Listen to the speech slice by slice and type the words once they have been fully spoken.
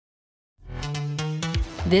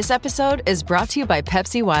This episode is brought to you by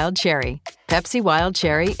Pepsi Wild Cherry. Pepsi Wild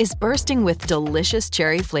Cherry is bursting with delicious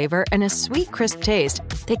cherry flavor and a sweet, crisp taste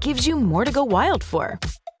that gives you more to go wild for.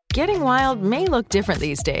 Getting wild may look different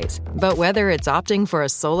these days, but whether it's opting for a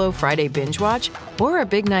solo Friday binge watch or a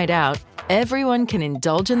big night out, everyone can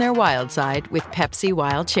indulge in their wild side with Pepsi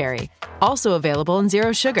Wild Cherry. Also available in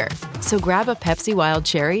Zero Sugar. So grab a Pepsi Wild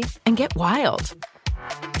Cherry and get wild.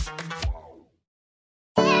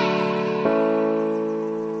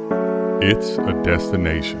 It's a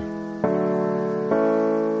destination.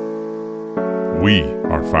 We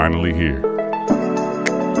are finally here.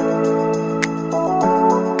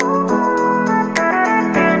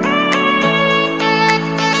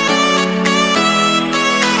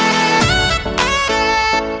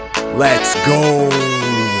 Let's go.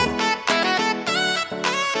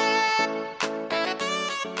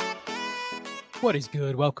 What is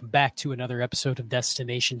good? Welcome back to another episode of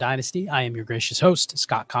Destination Dynasty. I am your gracious host,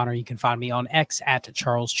 Scott Connor. You can find me on X at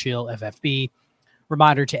CharlesChillFFB.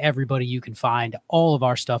 Reminder to everybody, you can find all of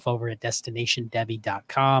our stuff over at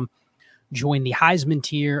DestinationDevy.com. Join the Heisman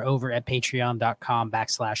tier over at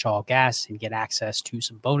patreon.com/allgas and get access to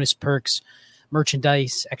some bonus perks,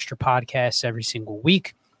 merchandise, extra podcasts every single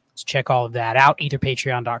week. So check all of that out, either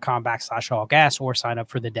patreon.com/allgas or sign up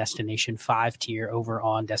for the Destination 5 tier over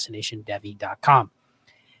on DestinationDevy.com.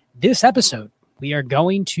 This episode, we are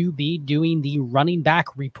going to be doing the running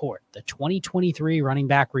back report, the 2023 running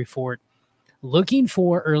back report, looking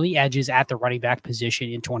for early edges at the running back position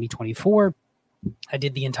in 2024. I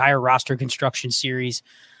did the entire roster construction series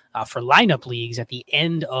for lineup leagues at the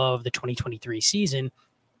end of the 2023 season.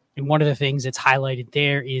 And one of the things that's highlighted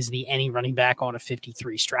there is the any running back on a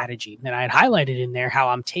 53 strategy. And I had highlighted in there how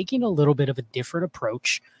I'm taking a little bit of a different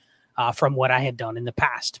approach from what I had done in the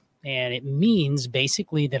past. And it means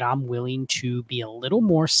basically that I'm willing to be a little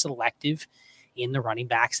more selective in the running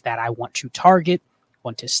backs that I want to target,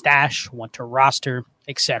 want to stash, want to roster,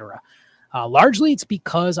 etc. Largely, it's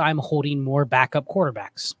because I'm holding more backup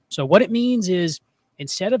quarterbacks. So what it means is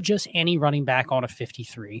instead of just any running back on a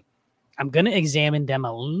 53, I'm going to examine them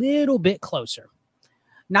a little bit closer.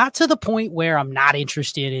 Not to the point where I'm not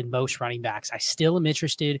interested in most running backs. I still am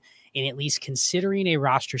interested in at least considering a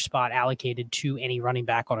roster spot allocated to any running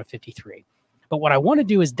back on a 53. But what I want to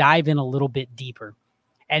do is dive in a little bit deeper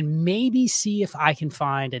and maybe see if I can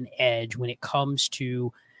find an edge when it comes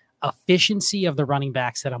to efficiency of the running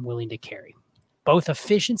backs that I'm willing to carry. Both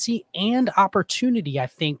efficiency and opportunity, I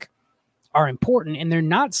think, are important, and they're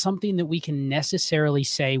not something that we can necessarily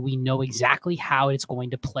say we know exactly how it's going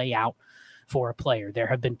to play out for a player. There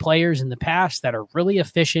have been players in the past that are really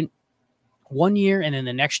efficient one year, and then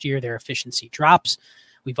the next year their efficiency drops.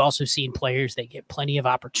 We've also seen players that get plenty of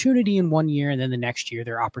opportunity in one year, and then the next year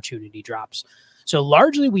their opportunity drops. So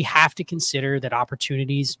largely we have to consider that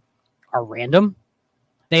opportunities are random.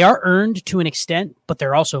 They are earned to an extent, but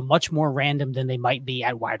they're also much more random than they might be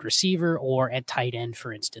at wide receiver or at tight end,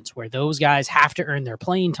 for instance, where those guys have to earn their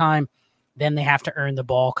playing time. Then they have to earn the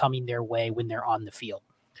ball coming their way when they're on the field.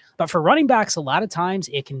 But for running backs, a lot of times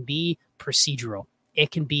it can be procedural.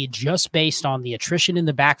 It can be just based on the attrition in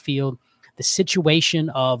the backfield, the situation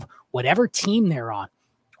of whatever team they're on.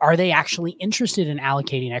 Are they actually interested in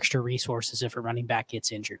allocating extra resources if a running back gets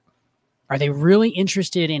injured? Are they really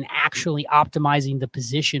interested in actually optimizing the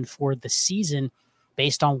position for the season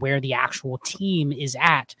based on where the actual team is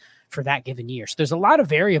at for that given year? So there's a lot of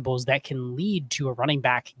variables that can lead to a running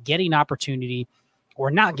back getting opportunity or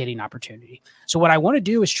not getting opportunity. So what I want to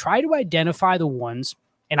do is try to identify the ones,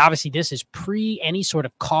 and obviously this is pre any sort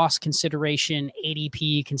of cost consideration,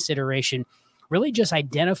 ADP consideration, really just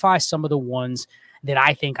identify some of the ones that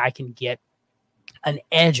I think I can get an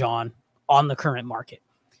edge on the current market.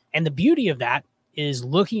 And the beauty of that is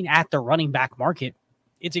looking at the running back market,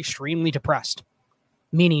 it's extremely depressed,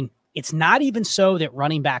 meaning it's not even so that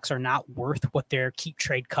running backs are not worth what their keep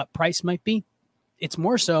trade cut price might be. It's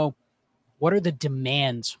more so, what are the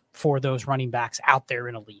demands for those running backs out there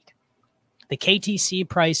in a league? The KTC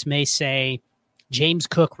price may say James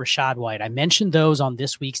Cook, Rachaad White. I mentioned those on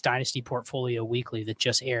this week's Dynasty Portfolio Weekly that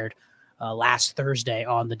just aired last Thursday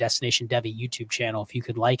on the Destination Devy YouTube channel. If you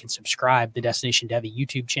could like and subscribe the Destination Devy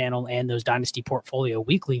YouTube channel and those Dynasty Portfolio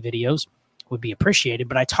Weekly videos would be appreciated.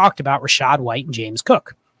 But I talked about Rachaad White and James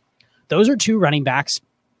Cook. Those are two running backs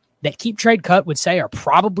that Keep Trade Cut would say are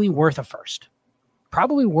probably worth a first,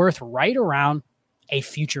 probably worth right around a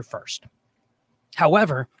future first.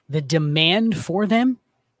 However, the demand for them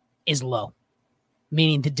is low,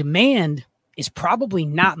 meaning the demand is probably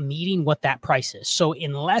not meeting what that price is. So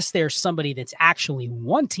unless there's somebody that's actually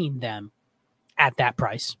wanting them at that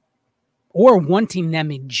price, or wanting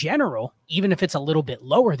them in general, even if it's a little bit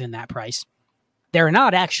lower than that price, they're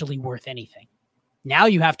not actually worth anything. Now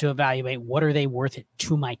you have to evaluate, what are they worth it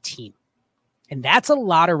to my team? And that's a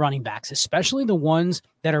lot of running backs, especially the ones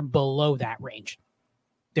that are below that range.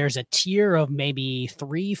 There's a tier of maybe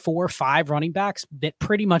 3, 4, 5 running backs that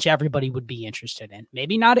pretty much everybody would be interested in.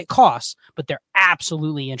 Maybe not at cost, but they're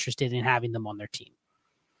absolutely interested in having them on their team.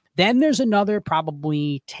 Then there's another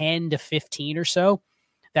probably 10 to 15 or so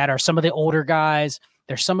that are some of the older guys.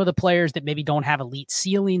 There's some of the players that maybe don't have elite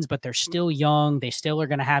ceilings, but they're still young. They still are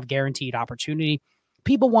going to have guaranteed opportunity.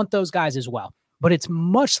 People want those guys as well, but it's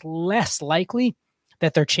much less likely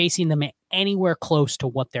that they're chasing them anywhere close to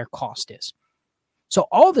what their cost is. So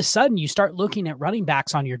all of a sudden you start looking at running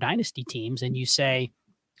backs on your dynasty teams and you say,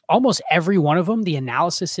 almost every one of them, the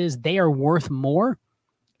analysis is they are worth more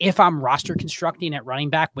if I'm roster constructing at running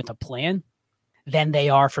back with a plan than they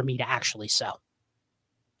are for me to actually sell.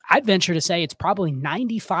 I'd venture to say it's probably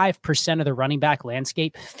 95% of the running back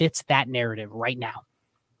landscape fits that narrative right now.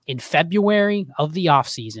 In February of the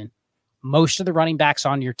offseason, most of the running backs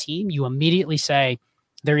on your team, you immediately say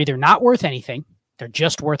they're either not worth anything, they're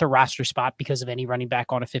just worth a roster spot because of any running back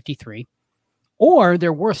on a 53, or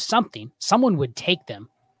they're worth something. Someone would take them.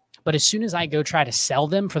 But as soon as I go try to sell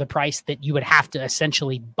them for the price that you would have to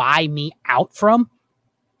essentially buy me out from,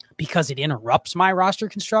 because it interrupts my roster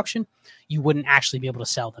construction, you wouldn't actually be able to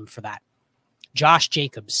sell them for that. Josh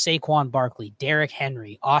Jacobs, Saquon Barkley, Derrick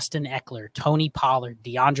Henry, Austin Eckler, Tony Pollard,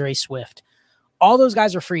 DeAndre Swift, all those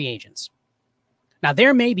guys are free agents. Now,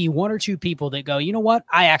 there may be 1 or 2 people that go, you know what?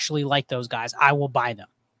 I actually like those guys. I will buy them.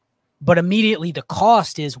 But immediately the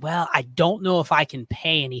cost is, well, I don't know if I can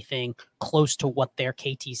pay anything close to what their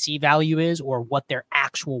KTC value is or what their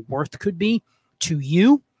actual worth could be to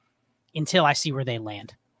you until I see where they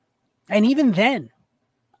land. And even then,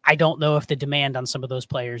 I don't know if the demand on some of those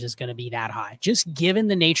players is going to be that high. Just given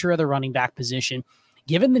the nature of the running back position,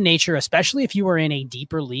 given the nature, especially if you are in a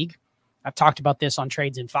deeper league, I've talked about this on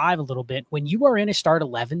Trades in 5 a little bit. When you are in a start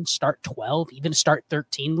 11, start 12, even start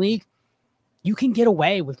 13 league, you can get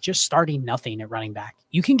away with just starting nothing at running back.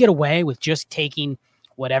 You can get away with just taking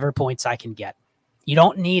whatever points I can get. You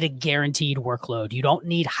don't need a guaranteed workload. You don't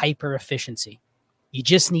need hyper efficiency. You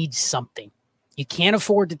just need something. You can't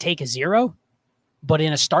afford to take a 0, but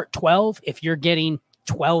in a start 12, if you're getting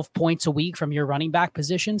 12 points a week from your running back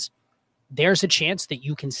positions, there's a chance that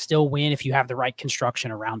you can still win if you have the right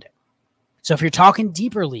construction around it. So if you're talking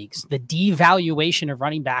deeper leagues, the devaluation of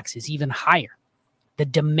running backs is even higher. The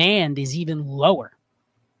demand is even lower.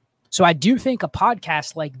 So I do think a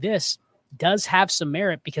podcast like this does have some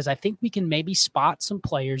merit, because I think we can maybe spot some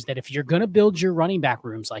players that if you're going to build your running back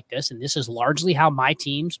rooms like this, and this is largely how my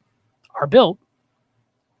teams are built,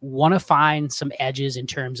 want to find some edges in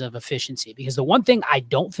terms of efficiency. Because the one thing I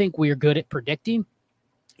don't think we're good at predicting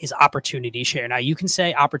is opportunity share. Now, you can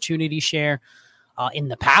say opportunity share in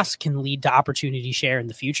the past can lead to opportunity share in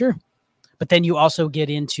the future. But then you also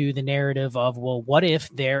get into the narrative of, well, what if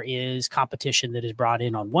there is competition that is brought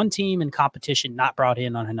in on one team and competition not brought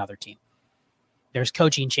in on another team? There's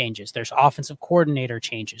coaching changes. There's offensive coordinator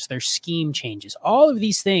changes. There's scheme changes. All of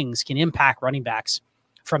these things can impact running backs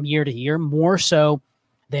from year to year more so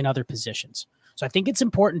than other positions. So I think it's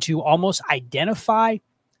important to almost identify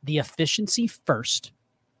the efficiency first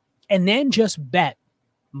and then just bet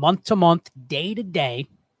month to month, day to day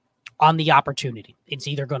on the opportunity. It's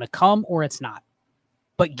either going to come or it's not.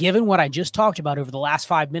 But given what I just talked about over the last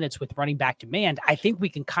 5 minutes with running back demand, I think we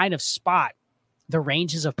can kind of spot the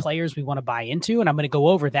ranges of players we want to buy into. And I'm going to go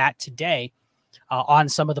over that today on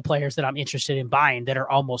some of the players that I'm interested in buying that are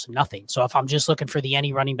almost nothing. So if I'm just looking for the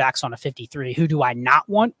any running backs on a 53, who do I not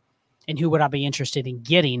want? And who would I be interested in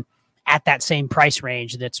getting at that same price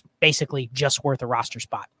range that's basically just worth a roster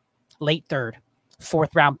spot? Late third,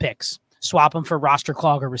 4th round picks. Swap them for roster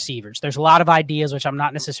clogger receivers. There's a lot of ideas, which I'm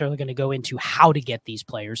not necessarily going to go into how to get these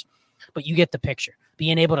players, but you get the picture.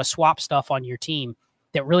 Being able to swap stuff on your team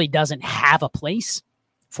that really doesn't have a place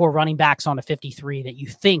for running backs on a 53 that you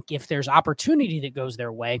think, if there's opportunity that goes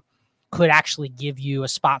their way, could actually give you a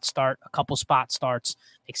spot start, a couple spot starts,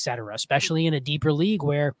 etc., especially in a deeper league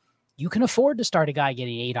where you can afford to start a guy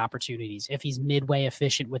getting 8 opportunities if he's midway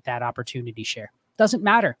efficient with that opportunity share. Doesn't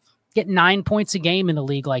matter. Get 9 points a game in a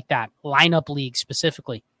league like that, lineup league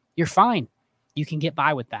specifically. You're fine. You can get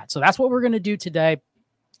by with that. So that's what we're going to do today.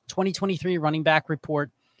 2023 running back report.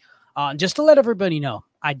 Just to let everybody know,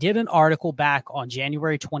 I did an article back on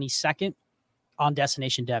January 22nd on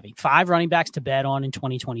Destination Devy. 5 running backs to bet on in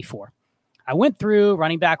 2024. I went through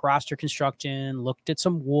running back roster construction, looked at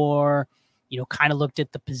some WAR, kind of looked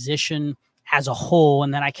at the position as a whole,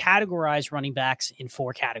 and then I categorized running backs in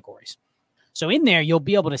 4 categories. So in there, you'll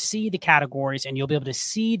be able to see the categories and you'll be able to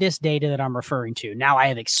see this data that I'm referring to. Now I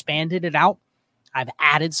have expanded it out. I've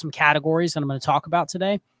added some categories that I'm going to talk about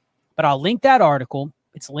today, but I'll link that article.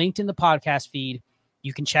 It's linked in the podcast feed.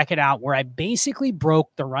 You can check it out, where I basically broke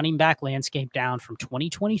the running back landscape down from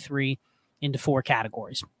 2023 into 4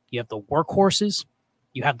 categories. You have the workhorses,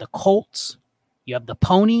 you have the Colts, you have the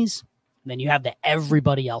ponies, and then you have the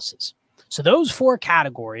everybody else's. So those 4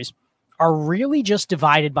 categories are really just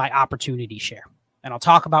divided by opportunity share. And I'll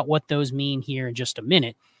talk about what those mean here in just a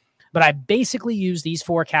minute. But I basically use these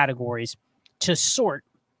 4 categories to sort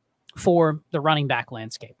for the running back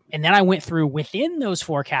landscape. And then I went through within those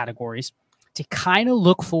 4 categories to kind of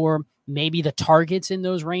look for maybe the targets in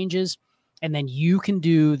those ranges. And then you can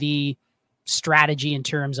do the strategy in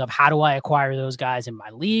terms of, how do I acquire those guys in my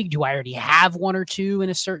league? Do I already have 1 or 2 in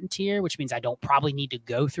a certain tier, which means I don't probably need to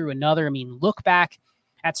go through another? I mean, look back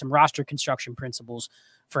at some roster construction principles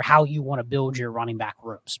for how you want to build your running back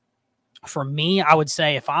rooms. For me, I would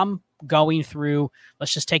say if I'm going through,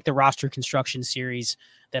 let's just take the roster construction series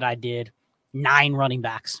that I did, 9 running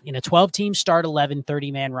backs. In a 12-team start 11,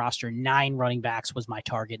 30-man roster, 9 running backs was my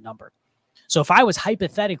target number. So if I was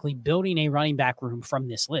hypothetically building a running back room from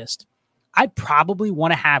this list, I'd probably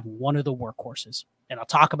want to have one of the workhorses. And I'll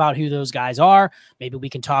talk about who those guys are. Maybe we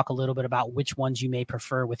can talk a little bit about which ones you may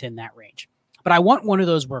prefer within that range. But I want one of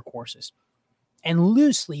those workhorses. And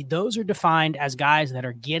loosely, those are defined as guys that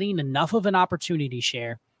are getting enough of an opportunity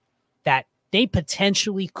share that they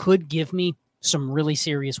potentially could give me some really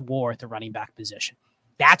serious war at the running back position.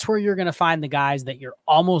 That's where you're going to find the guys that you're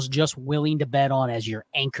almost just willing to bet on as your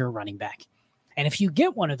anchor running back. And if you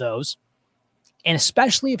get one of those, and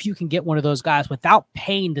especially if you can get one of those guys without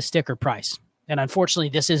paying the sticker price, and unfortunately,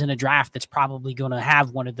 this isn't a draft that's probably going to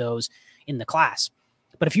have one of those in the class.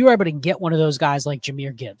 But if you were able to get one of those guys like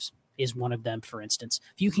Jahmyr Gibbs is one of them, for instance,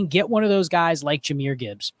 if you can get one of those guys like Jahmyr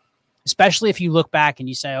Gibbs, especially if you look back and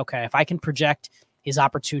you say, okay, if I can project his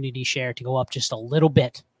opportunity share to go up just a little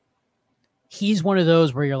bit, he's one of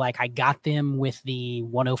those where you're like, I got them with the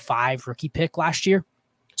 105 rookie pick last year.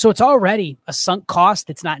 So it's already a sunk cost.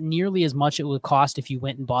 It's not nearly as much it would cost if you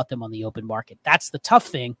went and bought them on the open market. That's the tough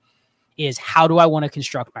thing, is how do I want to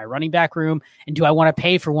construct my running back room? And do I want to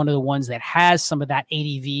pay for one of the ones that has some of that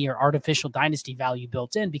ADV or artificial dynasty value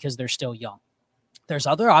built in because they're still young? There's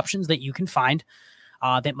other options that you can find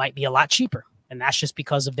that might be a lot cheaper. And that's just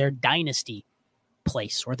because of their dynasty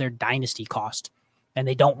place or their dynasty cost. And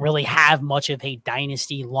they don't really have much of a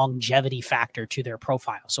dynasty longevity factor to their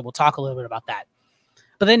profile. So we'll talk a little bit about that.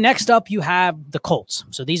 But then next up, you have the Colts.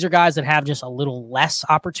 So these are guys that have just a little less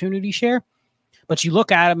opportunity share. But you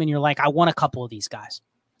look at them and you're like, I want a couple of these guys.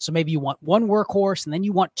 So maybe you want one workhorse and then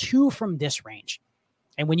you want 2 from this range.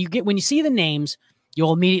 And when you see the names,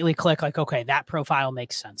 you'll immediately click like, okay, that profile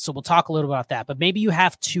makes sense. So we'll talk a little about that. But maybe you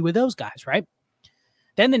have 2 of those guys, right?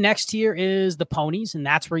 Then the next tier is the ponies, and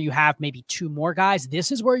that's where you have maybe 2 more guys.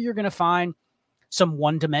 This is where you're going to find some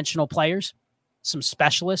one-dimensional players, some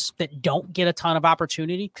specialists that don't get a ton of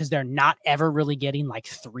opportunity because they're not ever really getting like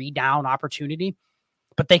 3 down opportunity,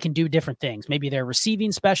 but they can do different things. Maybe they're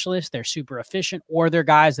receiving specialists, they're super efficient, or they're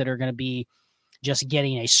guys that are going to be just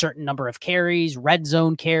getting a certain number of carries, red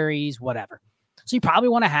zone carries, whatever. So you probably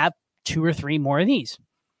want to have 2 or 3 more of these.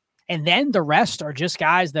 And then the rest are just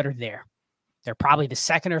guys that are there. They're probably the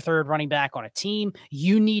 2nd or 3rd running back on a team.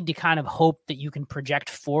 You need to kind of hope that you can project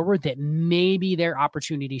forward that maybe their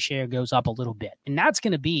opportunity share goes up a little bit. And that's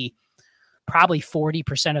going to be probably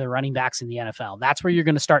 40% of the running backs in the NFL. That's where you're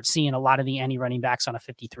going to start seeing a lot of the any running backs on a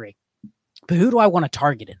 53. But who do I want to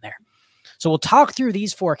target in there? So we'll talk through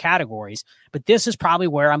these 4 categories, but this is probably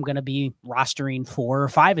where I'm going to be rostering 4 or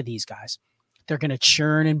 5 of these guys. They're going to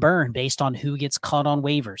churn and burn based on who gets cut on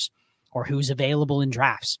waivers or who's available in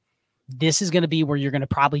drafts. This is going to be where you're going to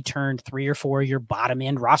probably turn 3 or 4 of your bottom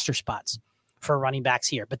end roster spots for running backs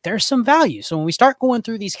here. But there's some value. So when we start going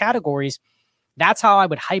through these categories, that's how I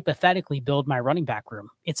would hypothetically build my running back room.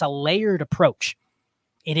 It's a layered approach.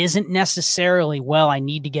 It isn't necessarily, well, I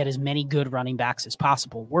need to get as many good running backs as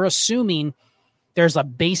possible. We're assuming there's a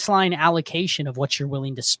baseline allocation of what you're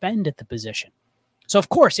willing to spend at the position. So, of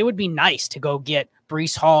course, it would be nice to go get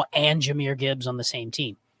Breece Hall and Jahmyr Gibbs on the same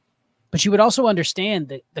team. But you would also understand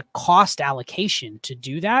that the cost allocation to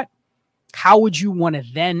do that. How would you want to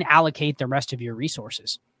then allocate the rest of your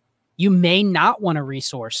resources? You may not want to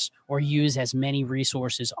resource or use as many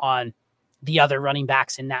resources on the other running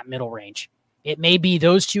backs in that middle range. It may be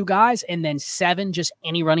those 2 guys and then 7 just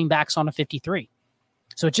any running backs on a 53.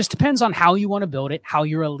 So it just depends on how you want to build it, how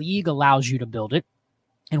your league allows you to build it,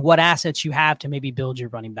 and what assets you have to maybe build your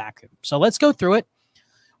running back. So let's go through it.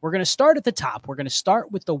 We're going to start at the top. We're going to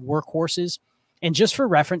start with the workhorses. And just for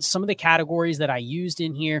reference, some of the categories that I used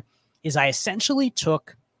in here is I essentially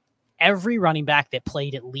took every running back that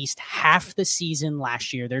played at least half the season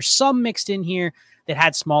last year. There's some mixed in here that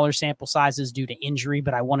had smaller sample sizes due to injury,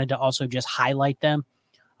 but I wanted to also just highlight them.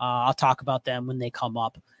 I'll talk about them when they come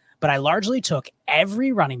up. But I largely took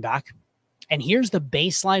every running back, and here's the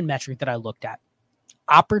baseline metric that I looked at: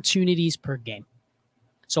 opportunities per game.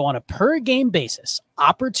 So on a per game basis,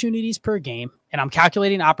 opportunities per game, and I'm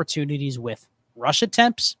calculating opportunities with rush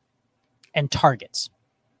attempts and targets.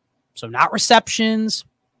 So not receptions,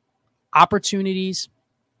 opportunities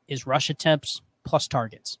is rush attempts plus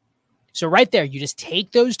targets. So right there, you just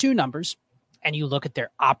take those two numbers and you look at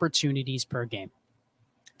their opportunities per game.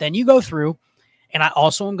 Then you go through, and I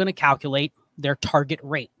also am going to calculate their target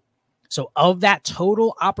rate. So of that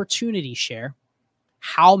total opportunity share,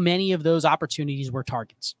 how many of those opportunities were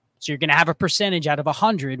targets? So you're going to have a percentage out of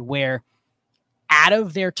 100 where out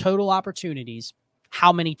of their total opportunities,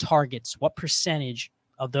 how many targets, what percentage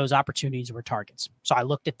of those opportunities were targets? So I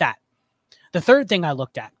looked at that. The third thing I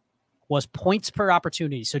looked at was points per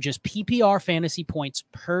opportunity. So just PPR fantasy points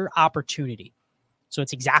per opportunity. So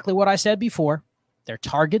it's exactly what I said before. Their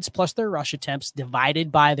targets plus their rush attempts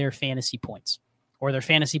divided by their fantasy points, or their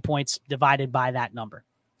fantasy points divided by that number.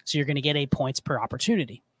 So you're going to get a points per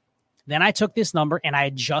opportunity. Then I took this number and I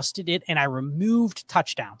adjusted it and I removed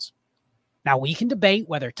touchdowns. Now we can debate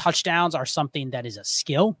whether touchdowns are something that is a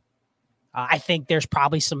skill. I think there's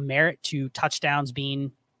probably some merit to touchdowns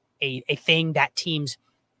being a thing that teams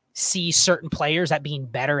see certain players at being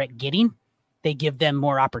better at getting. They give them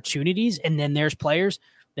more opportunities. And then there's players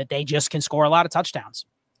that they just can score a lot of touchdowns.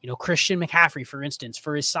 You know, Christian McCaffrey, for instance,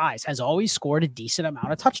 for his size, has always scored a decent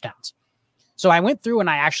amount of touchdowns. So I went through and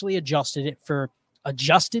I actually adjusted it for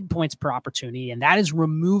adjusted points per opportunity, and that is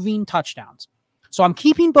removing touchdowns. So I'm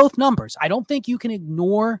keeping both numbers. I don't think you can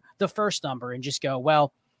ignore the first number and just go,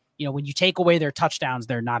 well, you know, when you take away their touchdowns,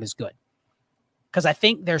 they're not as good. Because I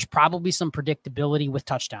think there's probably some predictability with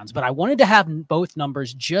touchdowns, but I wanted to have both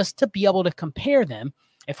numbers just to be able to compare them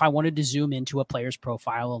if I wanted to zoom into a player's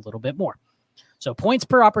profile a little bit more. So points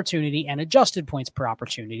per opportunity and adjusted points per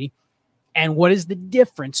opportunity. And what is the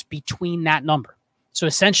difference between that number? So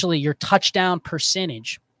essentially your touchdown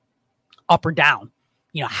percentage, up or down,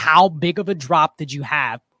 you know, how big of a drop did you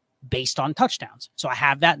have based on touchdowns? So I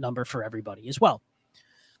have that number for everybody as well.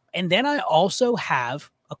 And then I also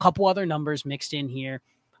have a couple other numbers mixed in here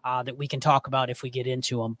that we can talk about if we get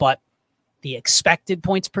into them. But the expected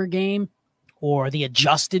points per game or the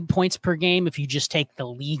adjusted points per game, if you just take the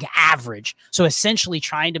league average. So essentially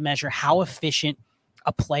trying to measure how efficient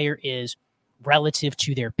a player is relative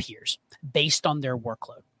to their peers based on their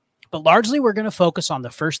workload. But largely we're going to focus on the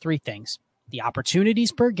first three things: the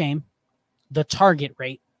opportunities per game, the target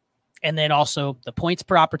rate, and then also the points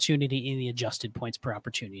per opportunity and the adjusted points per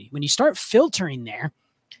opportunity. When you start filtering there,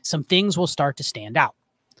 some things will start to stand out.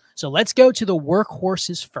 So let's go to the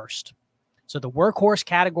workhorses first. So the workhorse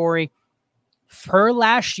category, for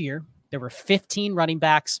last year, there were 15 running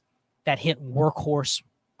backs that hit workhorse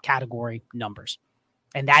category numbers.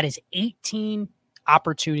 And that is 18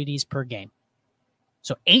 opportunities per game.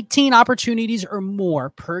 So 18 opportunities or more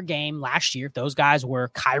per game last year. Those guys were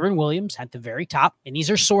Kyren Williams at the very top. And these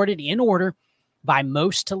are sorted in order by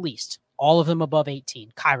most to least. All of them above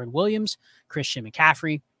 18. Kyren Williams, Christian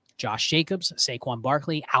McCaffrey, Josh Jacobs, Saquon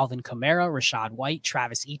Barkley, Alvin Kamara, Rashad White,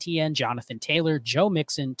 Travis Etienne, Jonathan Taylor, Joe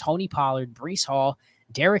Mixon, Tony Pollard, Breece Hall,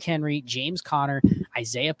 Derrick Henry, James Conner,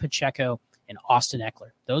 Isaiah Pacheco, and Austin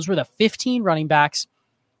Eckler. Those were the 15 running backs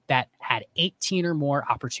that had 18 or more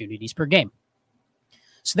opportunities per game.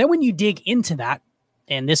 So then when you dig into that,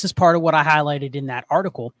 and this is part of what I highlighted in that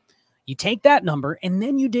article, you take that number and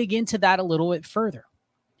then you dig into that a little bit further.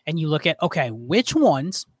 And you look at, okay, which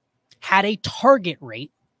ones had a target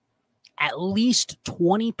rate at least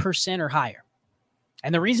 20% or higher?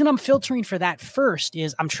 And the reason I'm filtering for that first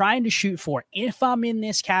is I'm trying to shoot for, if I'm in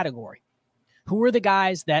this category, who are the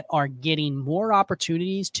guys that are getting more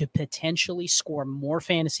opportunities to potentially score more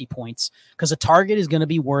fantasy points? Because a target is going to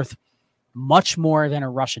be worth much more than a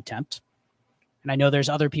rush attempt. And I know there's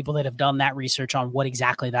other people that have done that research on what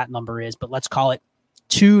exactly that number is, but let's call it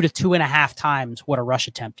 2 to 2.5 times what a rush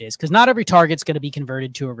attempt is, because not every target's going to be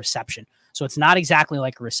converted to a reception. So it's not exactly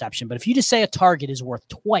like a reception. But if you just say a target is worth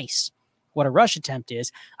twice what a rush attempt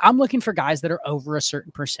is, I'm looking for guys that are over a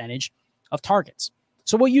certain percentage of targets.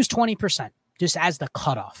 So we'll use 20% just as the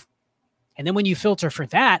cutoff. And then when you filter for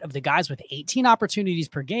that, of the guys with 18 opportunities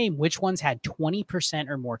per game, which ones had 20%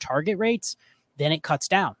 or more target rates, then it cuts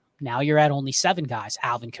down. Now you're at only 7 guys: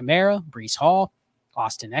 Alvin Kamara, Breece Hall,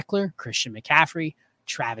 Austin Eckler, Christian McCaffrey,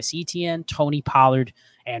 Travis Etienne, Tony Pollard,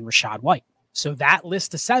 and Rachaad White. So that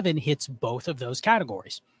list of 7 hits both of those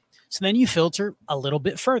categories. So then you filter a little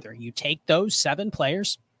bit further. You take those 7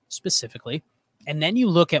 players specifically, and then you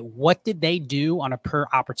look at what did they do on a per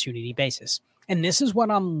opportunity basis. And this is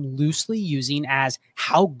what I'm loosely using as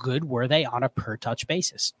how good were they on a per touch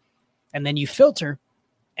basis. And then you filter,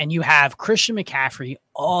 and you have Christian McCaffrey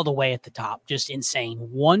all the way at the top, just insane,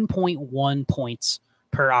 1.1 points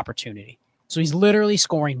per opportunity. So he's literally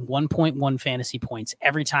scoring 1.1 fantasy points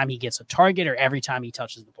every time he gets a target or every time he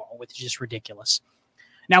touches the ball, which is just ridiculous.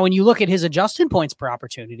 Now, when you look at his adjusted points per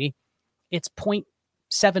opportunity, it's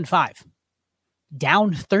 0.75,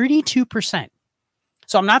 down 32%.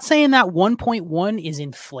 So I'm not saying that 1.1 is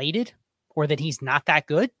inflated or that he's not that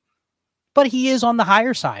good, but he is on the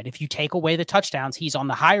higher side. If you take away the touchdowns, he's on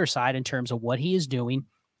the higher side in terms of what he is doing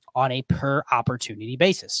on a per opportunity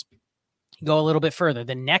basis. Go a little bit further.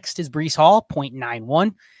 The next is Breece Hall,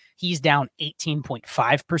 0.91. He's down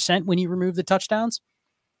 18.5% when you remove the touchdowns.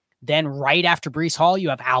 Then right after Breece Hall, you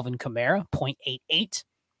have Alvin Kamara, 0.88.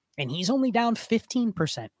 And he's only down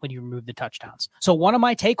 15% when you remove the touchdowns. So one of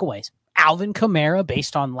my takeaways, Alvin Kamara,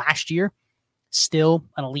 based on last year, still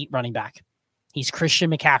an elite running back. He's Christian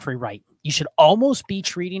McCaffrey right. You should almost be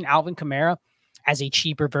treating Alvin Kamara as a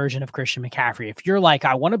cheaper version of Christian McCaffrey. If you're like,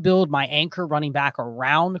 I want to build my anchor running back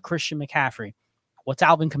around Christian McCaffrey, what's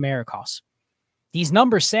Alvin Kamara cost? These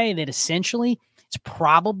numbers say that essentially it's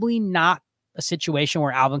probably not a situation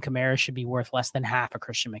where Alvin Kamara should be worth less than half of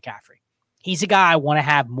Christian McCaffrey. He's a guy I want to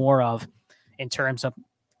have more of in terms of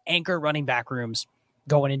anchor running back rooms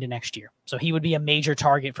going into next year. So he would be a major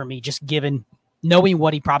target for me, just given knowing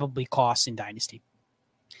what he probably costs in Dynasty.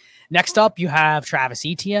 Next up, you have Travis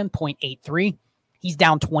Etienne, 0.83. He's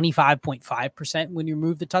down 25.5% when you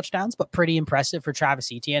remove the touchdowns, but pretty impressive for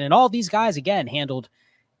Travis Etienne. And all these guys, again, handled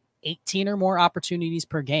 18 or more opportunities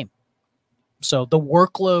per game. So the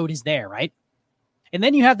workload is there, right? And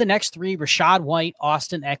then you have the next 3, Rachaad White,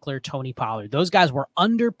 Austin Eckler, Tony Pollard. Those guys were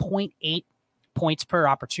under 0.8 points per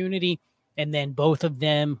opportunity. And then both of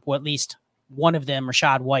them, well, at least one of them,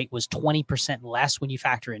 Rachaad White, was 20% less when you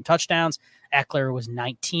factor in touchdowns. Eckler was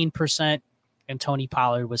 19%, and Tony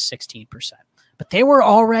Pollard was 16%. But they were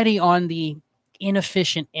already on the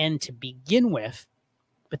inefficient end to begin with.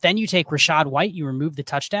 But then you take Rachaad White, you remove the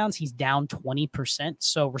touchdowns, he's down 20%.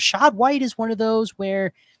 So Rachaad White is one of those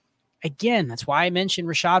where, again, that's why I mentioned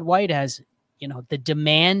Rachaad White as, the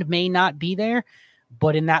demand may not be there.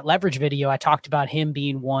 But in that leverage video, I talked about him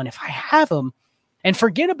being one, if I have him, and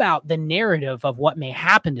forget about the narrative of what may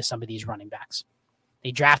happen to some of these running backs.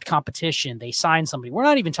 They draft competition, they sign somebody. We're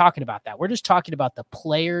not even talking about that. We're just talking about the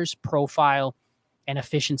player's profile and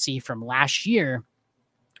efficiency from last year.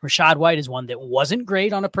 Rachaad White is one that wasn't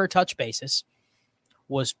great on a per touch basis,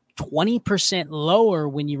 was 20% lower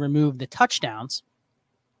when you remove the touchdowns,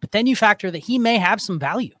 but then you factor that he may have some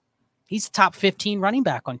value. He's a top 15 running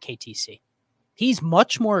back on KTC. He's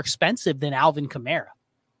much more expensive than Alvin Kamara.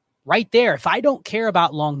 Right there, if I don't care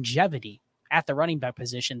about longevity at the running back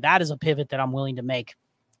position, that is a pivot that I'm willing to make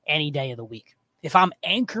any day of the week. If I'm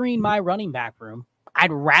anchoring my running back room,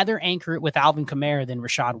 I'd rather anchor it with Alvin Kamara than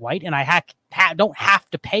Rachaad White, and I don't have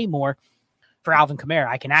to pay more for Alvin Kamara.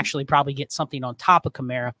 I can actually probably get something on top of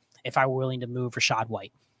Kamara if I were willing to move Rachaad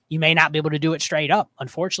White. You may not be able to do it straight up.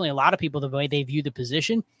 Unfortunately, a lot of people, the way they view the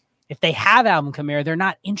position, if they have Alvin Kamara, they're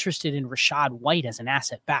not interested in Rachaad White as an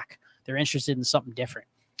asset back. They're interested in something different.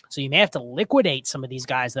 So you may have to liquidate some of these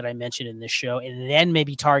guys that I mentioned in this show and then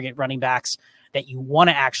maybe target running backs that you want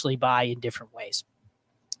to actually buy in different ways.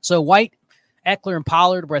 So White, Eckler, and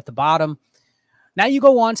Pollard were at the bottom. Now you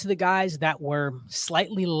go on to the guys that were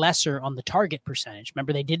slightly lesser on the target percentage.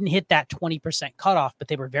 Remember, they didn't hit that 20% cutoff, but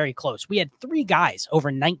they were very close. We had 3 guys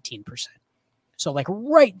over 19%. So like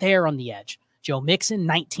right there on the edge. Joe Mixon,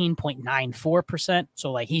 19.94%.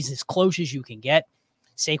 So like he's as close as you can get.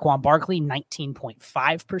 Saquon Barkley,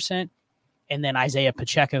 19.5%. And then Isaiah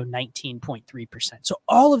Pacheco, 19.3%. So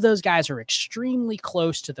all of those guys are extremely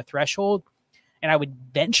close to the threshold. And I would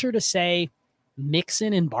venture to say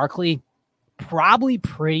Mixon and Barkley probably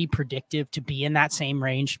pretty predictive to be in that same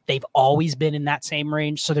range. They've always been in that same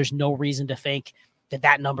range. So there's no reason to think that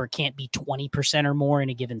that number can't be 20% or more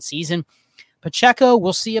in a given season. Pacheco,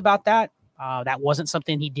 we'll see about that. That wasn't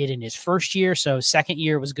something he did in his first year. So second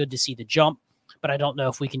year was good to see the jump. But I don't know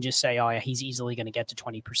if we can just say, oh, yeah, he's easily going to get to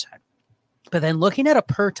 20%. But then looking at a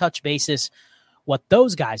per touch basis, what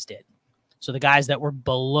those guys did. So the guys that were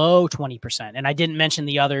below 20%, and I didn't mention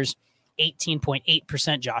the others,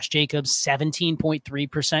 18.8% Josh Jacobs, 17.3%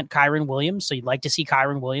 Kyron Williams. So you'd like to see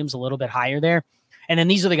Kyron Williams a little bit higher there. And then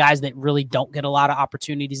these are the guys that really don't get a lot of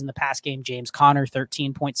opportunities in the pass game. James Conner,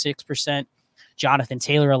 13.6%, Jonathan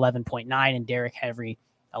Taylor, 11.9%, and Derrick Henry,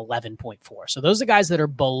 11.4%. So those are guys that are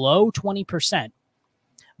below 20%.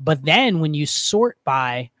 But then when you sort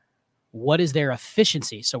by what is their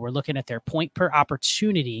efficiency, so we're looking at their point per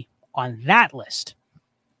opportunity on that list.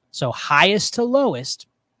 So highest to lowest,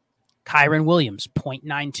 Kyren Williams,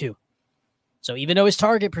 0.92. So even though his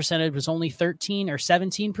target percentage was only 13 or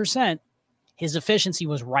 17%, his efficiency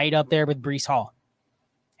was right up there with Breece Hall.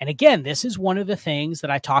 And again, this is one of the things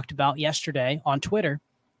that I talked about yesterday on Twitter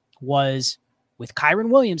was with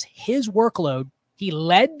Kyren Williams, his workload, he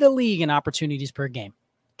led the league in opportunities per game,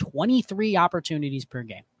 23 opportunities per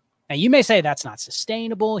game. Now, you may say that's not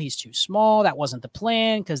sustainable. He's too small. That wasn't the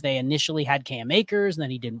plan because they initially had Cam Akers and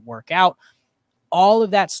then he didn't work out. All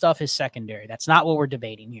of that stuff is secondary. That's not what we're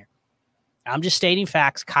debating here. I'm just stating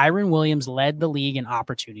facts. Kyren Williams led the league in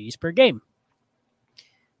opportunities per game.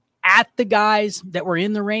 At the guys that were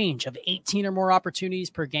in the range of 18 or more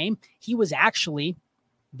opportunities per game, he was actually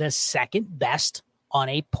the second best on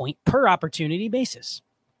a point per opportunity basis.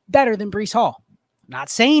 Better than Breece Hall. I'm not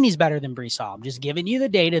saying he's better than Breece Hall. I'm just giving you the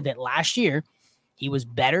data that last year he was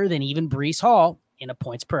better than even Breece Hall in a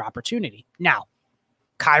points per opportunity. Now,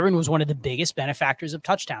 Kyren was one of the biggest benefactors of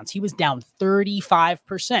touchdowns. He was down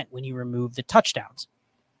 35% when you remove the touchdowns.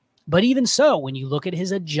 But even so, when you look at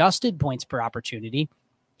his adjusted points per opportunity,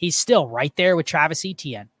 he's still right there with Travis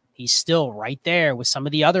Etienne. He's still right there with some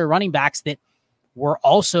of the other running backs that were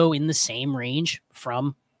also in the same range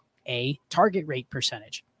from a target rate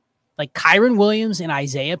percentage. Like Kyren Williams and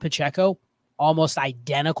Isaiah Pacheco, almost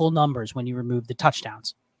identical numbers when you remove the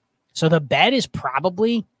touchdowns. So the bet is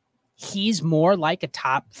probably he's more like a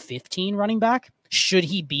top 15 running back. Should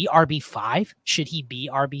he be RB5? Should he be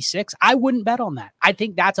RB6? I wouldn't bet on that. I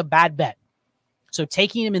think that's a bad bet. So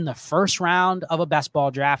taking him in the first round of a best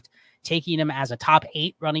ball draft, taking him as a top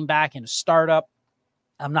 8 running back in a startup,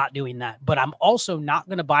 I'm not doing that. But I'm also not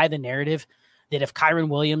going to buy the narrative that if Kyren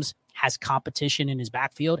Williams has competition in his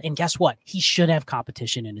backfield, and guess what? He should have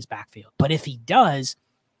competition in his backfield. But if he does,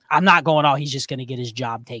 I'm not going, oh, he's just going to get his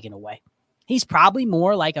job taken away. He's probably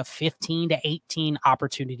more like a 15 to 18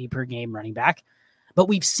 opportunity per game running back. But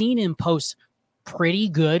we've seen him post pretty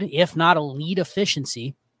good, if not elite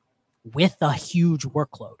efficiency, with a huge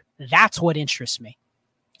workload. That's what interests me.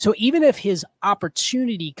 So even if his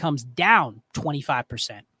opportunity comes down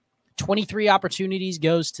 25%, 23 opportunities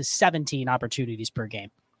goes to 17 opportunities per game,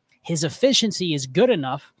 his efficiency is good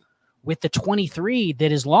enough with the 23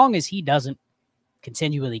 that as long as he doesn't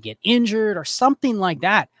continually get injured or something like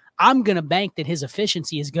that, I'm going to bank that his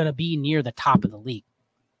efficiency is going to be near the top of the league.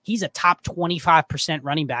 He's a top 25%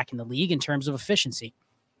 running back in the league in terms of efficiency.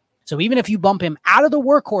 So even if you bump him out of the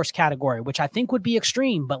workhorse category, which I think would be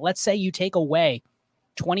extreme, but let's say you take away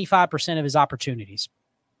 25% of his opportunities,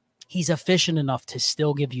 he's efficient enough to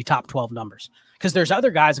still give you top 12 numbers. Because there's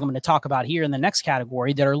other guys I'm going to talk about here in the next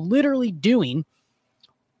category that are literally doing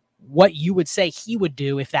what you would say he would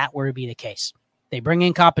do if that were to be the case. They bring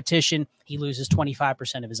in competition, he loses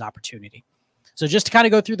 25% of his opportunity. So just to kind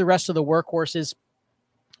of go through the rest of the workhorses,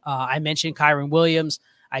 I mentioned Kyren Williams,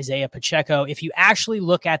 Isaiah Pacheco. If you actually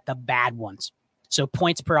look at the bad ones, so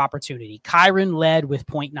points per opportunity, Kyren led with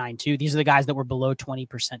 0.92. These are the guys that were below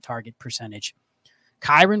 20% target percentage.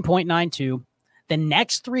 Kyren, 0.92. The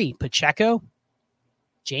next three, Pacheco,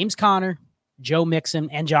 James Conner, Joe Mixon,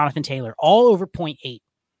 and Jonathan Taylor, all over 0.8.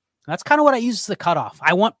 That's kind of what I use as the cutoff.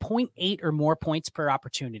 I want 0.8 or more points per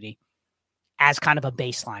opportunity as kind of a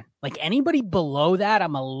baseline. Like anybody below that,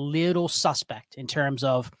 I'm a little suspect in terms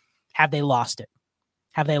of have they lost it?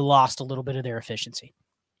 Have they lost a little bit of their efficiency?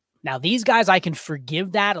 Now, these guys, I can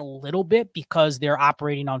forgive that a little bit because they're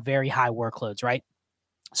operating on very high workloads, right?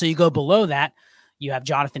 So you go below that, you have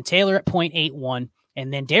Jonathan Taylor at 0.81,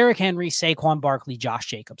 and then Derrick Henry, Saquon Barkley, Josh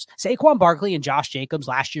Jacobs. Saquon Barkley and Josh Jacobs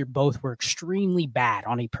last year both were extremely bad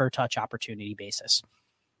on a per-touch opportunity basis,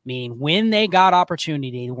 meaning when they got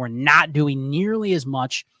opportunity, they were not doing nearly as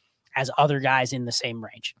much as other guys in the same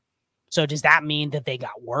range. So does that mean that they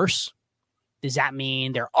got worse? Does that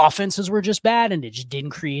mean their offenses were just bad and it just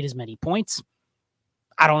didn't create as many points?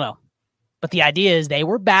 I don't know. But the idea is they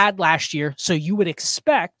were bad last year, so you would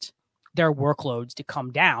expect their workloads to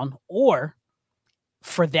come down, or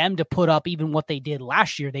for them to put up even what they did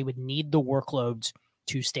last year, they would need the workloads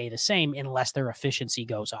to stay the same unless their efficiency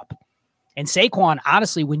goes up. And Saquon,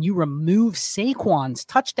 honestly, when you remove Saquon's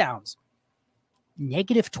touchdowns,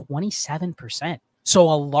 negative 27%.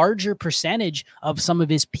 So a larger percentage of some of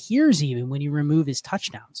his peers even when you remove his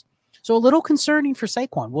touchdowns. So a little concerning for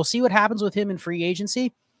Saquon. We'll see what happens with him in free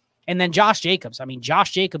agency. And then Josh Jacobs. I mean,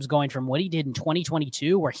 Josh Jacobs going from what he did in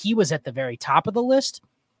 2022, where he was at the very top of the list,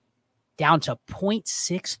 down to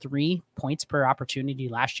 0.63 points per opportunity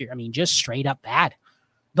last year. I mean, just straight up bad.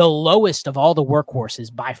 The lowest of all the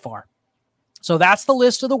workhorses by far. So that's the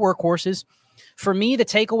list of the workhorses. For me, the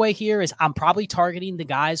takeaway here is I'm probably targeting the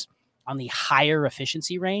guys on the higher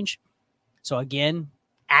efficiency range. So again,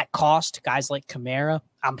 at cost, guys like Kamara,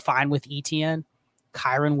 I'm fine with ETN,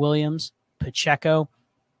 Kyron Williams, Pacheco,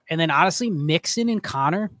 and then honestly, Mixon and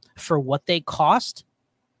Connor, for what they cost,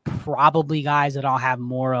 probably guys that I'll have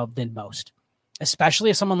more of than most. Especially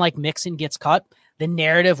if someone like Mixon gets cut, the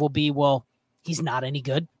narrative will be, well, he's not any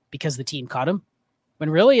good because the team cut him. When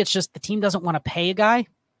really it's just the team doesn't want to pay a guy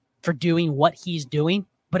for doing what he's doing,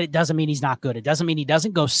 but it doesn't mean he's not good. It doesn't mean he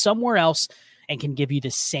doesn't go somewhere else and can give you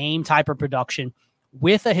the same type of production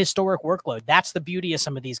with a historic workload. That's the beauty of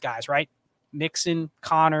some of these guys, right? Mixon,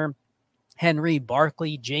 Connor, Henry,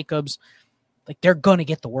 Barkley, Jacobs, like they're going to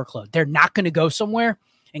get the workload. They're not going to go somewhere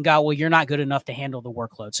and go, well, you're not good enough to handle the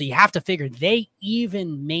workload. So you have to figure they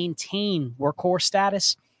even maintain workhorse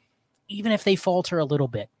status, even if they falter a little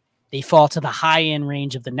bit. They fall to the high-end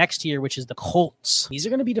range of the next tier, which is the Colts. These are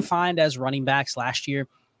going to be defined as running backs last year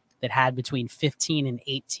that had between 15 and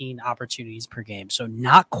 18 opportunities per game. So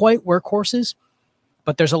not quite workhorses,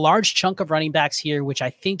 but there's a large chunk of running backs here, which I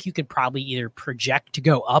think you could probably either project to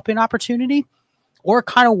go up in opportunity or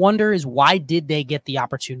kind of wonder is why did they get the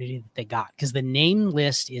opportunity that they got? Because the name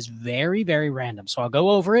list is very, very random. So I'll go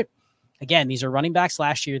over it. Again, these are running backs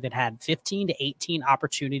last year that had 15 to 18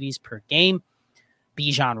 opportunities per game.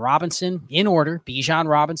 Bijan Robinson, in order, Bijan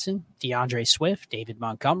Robinson, DeAndre Swift, David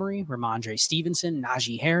Montgomery, Ramondre Stevenson,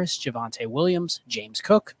 Najee Harris, Javonte Williams, James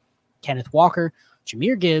Cook, Kenneth Walker,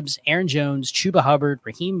 Jahmyr Gibbs, Aaron Jones, Chuba Hubbard,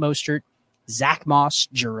 Raheem Mostert, Zach Moss,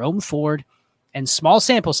 Jerome Ford, and small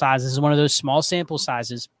sample sizes, one of those small sample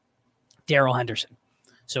sizes, Darrell Henderson.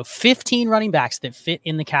 So 15 running backs that fit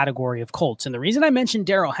in the category of Colts. And the reason I mentioned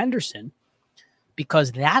Darrell Henderson,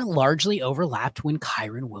 because that largely overlapped when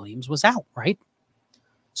Kyron Williams was out, right?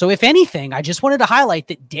 So if anything, I just wanted to highlight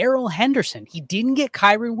that Darrell Henderson, he didn't get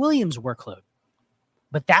Kyron Williams' workload.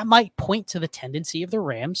 But that might point to the tendency of the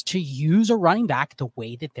Rams to use a running back the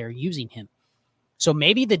way that they're using him. So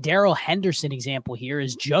maybe the Darrell Henderson example here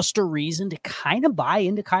is just a reason to kind of buy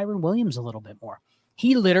into Kyron Williams a little bit more.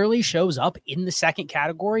 He literally shows up in the second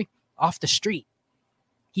category off the street.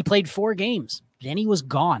 He played 4 games. Then he was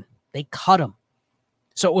gone. They cut him.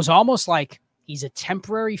 So it was almost like he's a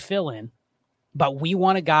temporary fill-in, but we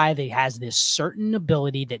want a guy that has this certain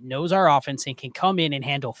ability that knows our offense and can come in and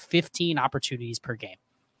handle 15 opportunities per game.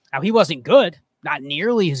 Now, he wasn't good, not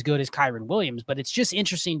nearly as good as Kyron Williams, but it's just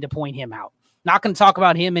interesting to point him out. Not going to talk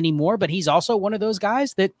about him anymore, but he's also one of those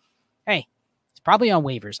guys that, hey, he's probably on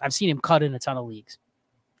waivers. I've seen him cut in a ton of leagues.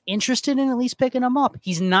 Interested in at least picking him up.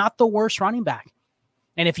 He's not the worst running back.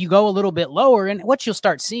 And if you go a little bit lower, and what you'll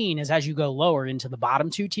start seeing is as you go lower into the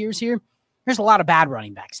bottom 2 tiers here, there's a lot of bad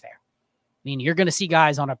running backs there. I mean, you're going to see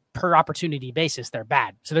guys on a per opportunity basis, they're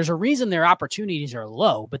bad. So there's a reason their opportunities are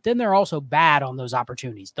low, but then they're also bad on those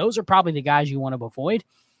opportunities. Those are probably the guys you want to avoid.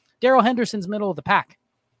 Darrell Henderson's middle of the pack.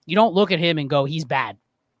 You don't look at him and go, he's bad.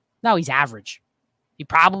 No, he's average. He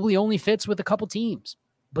probably only fits with a couple teams,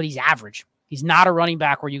 but he's average. He's not a running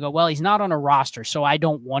back where you go, well, he's not on a roster, so I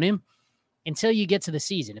don't want him until you get to the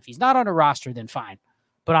season. If he's not on a roster, then fine.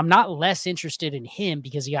 But I'm not less interested in him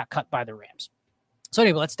because he got cut by the Rams. So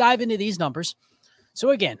anyway, let's dive into these numbers. So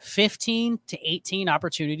again, 15 to 18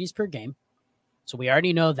 opportunities per game. So we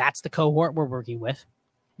already know that's the cohort we're working with.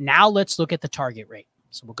 Now let's look at the target rate.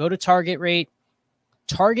 So we'll go to target rate.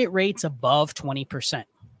 Target rate's above 20%.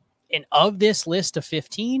 And of this list of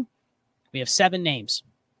 15, we have 7 names.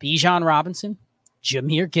 Bijan Robinson,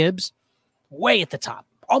 Jahmyr Gibbs, way at the top,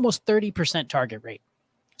 almost 30% target rate.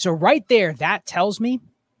 So right there, that tells me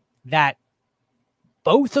that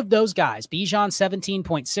both of those guys, Bijan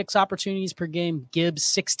 17.6 opportunities per game, Gibbs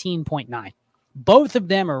 16.9. Both of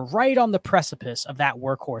them are right on the precipice of that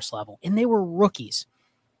workhorse level, and they were rookies.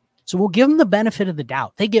 So we'll give them the benefit of the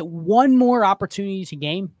doubt. They get one more opportunity to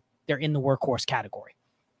game, they're in the workhorse category.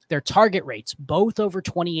 Their target rates, both over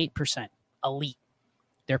 28%, elite.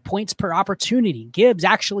 Their points per opportunity, Gibbs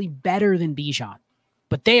actually better than Bijan,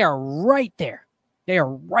 but they are right there. They are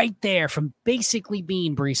right there from basically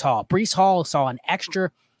being Breece Hall. Breece Hall saw an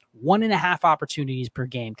extra 1.5 opportunities per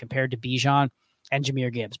game compared to Bijan and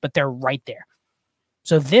Jahmyr Gibbs, but they're right there.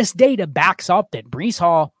 So this data backs up that Breece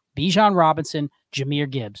Hall, Bijan Robinson, Jahmyr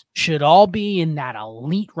Gibbs should all be in that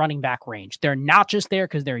elite running back range. They're not just there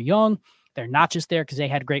because they're young. They're not just there because they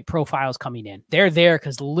had great profiles coming in. They're there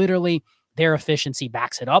because literally their efficiency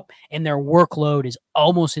backs it up, and their workload is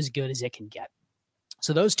almost as good as it can get.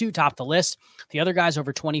 So those two top the list. The other guys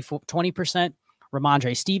over 20%,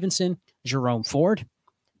 Ramondre Stevenson, Jerome Ford,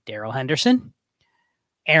 Darrell Henderson,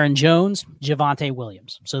 Aaron Jones, Javonte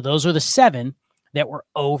Williams. So those are the 7 that were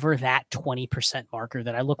over that 20% marker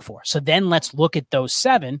that I look for. So then let's look at those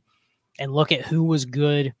 7 and look at who was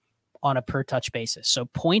good on a per touch basis. So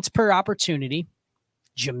points per opportunity,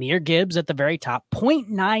 Jahmyr Gibbs at the very top,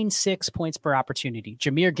 0.96 points per opportunity.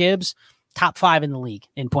 Jahmyr Gibbs, top 5 in the league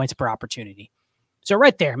in points per opportunity. So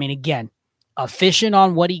right there, I mean, again, efficient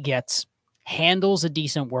on what he gets, handles a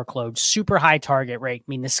decent workload, super high target rate. I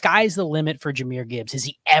mean, the sky's the limit for Jahmyr Gibbs. Is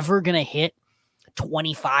he ever going to hit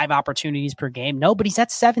 25 opportunities per game? No, but he's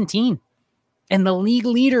at 17. And the league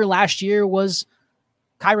leader last year was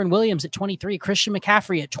Kyron Williams at 23, Christian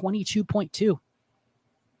McCaffrey at 22.2.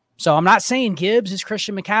 So I'm not saying Gibbs is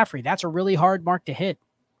Christian McCaffrey. That's a really hard mark to hit.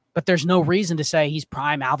 But there's no reason to say he's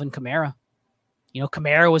prime Alvin Kamara. You know,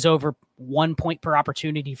 Kamara was over 1 point per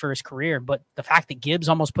opportunity for his career, but the fact that Gibbs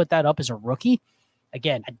almost put that up as a rookie,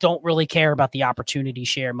 again, I don't really care about the opportunity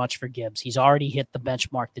share much for Gibbs. He's already hit the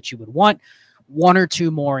benchmark that you would want. 1 or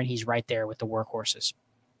 2 more, and he's right there with the workhorses.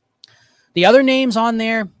 The other names on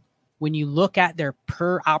there, when you look at their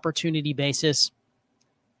per opportunity basis,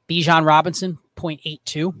 Bijan Robinson,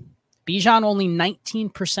 0.82. Bijan only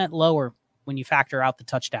 19% lower when you factor out the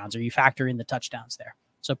touchdowns, or you factor in the touchdowns there.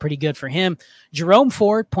 So pretty good for him. Jerome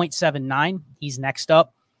Ford, 0.79. He's next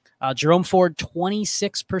up. Jerome Ford,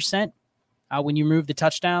 26% when you move the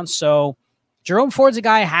touchdowns. So Jerome Ford's a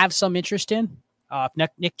guy I have some interest in.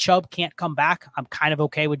 If Nick Chubb can't come back, I'm kind of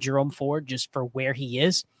okay with Jerome Ford just for where he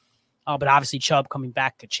is. But obviously Chubb coming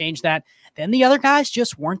back could change that. Then the other guys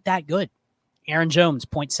just weren't that good. Aaron Jones,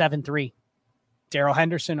 0.73. Darrell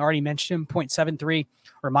Henderson, already mentioned him, 0.73.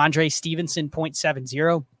 Ramondre Stevenson,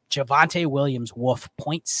 0.70. Javonte Williams,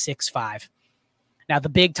 0.65. Now, the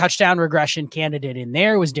big touchdown regression candidate in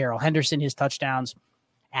there was Darrell Henderson. His touchdowns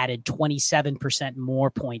added 27%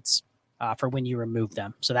 more points for when you remove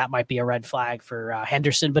them. So that might be a red flag for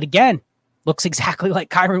Henderson. But again, looks exactly like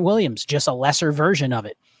Kyron Williams, just a lesser version of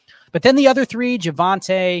it. But then the other 3,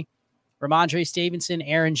 Javonte, Ramondre Stevenson,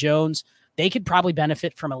 Aaron Jones, they could probably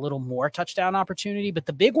benefit from a little more touchdown opportunity. But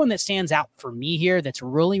the big one that stands out for me here that's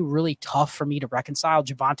really, really tough for me to reconcile,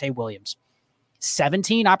 Javonte Williams.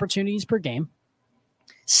 17 opportunities per game.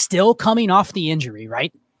 Still coming off the injury,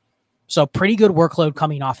 right? So pretty good workload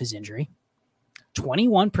coming off his injury.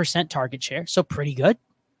 21% target share, so pretty good.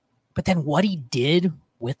 But then what he did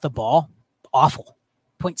with the ball, awful.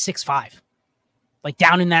 0.65. Like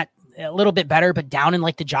down in that, a little bit better, but down in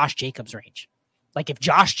like the Josh Jacobs range. Like if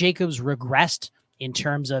Josh Jacobs regressed in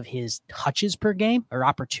terms of his touches per game or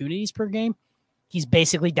opportunities per game, he's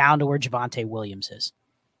basically down to where Javonte Williams is.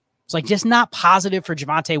 It's like just not positive for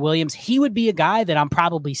Javonte Williams. He would be a guy that I'm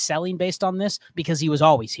probably selling based on this because he was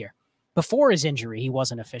always here. Before his injury, he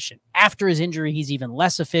wasn't efficient. After his injury, he's even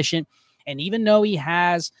less efficient. And even though he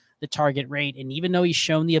has the target rate, and even though he's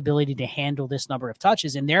shown the ability to handle this number of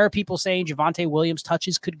touches, and there are people saying Javonte Williams'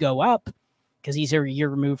 touches could go up because he's a year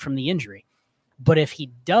removed from the injury. But if he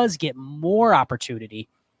does get more opportunity,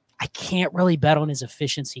 I can't really bet on his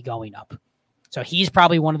efficiency going up. So he's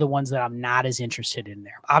probably one of the ones that I'm not as interested in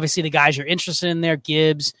there. Obviously, the guys you're interested in there,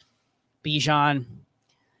 Gibbs, Bijan,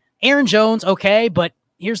 Aaron Jones, okay, but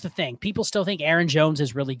here's the thing. People still think Aaron Jones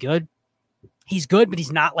is really good. He's good, but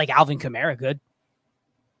he's not like Alvin Kamara good.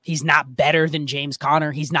 He's not better than James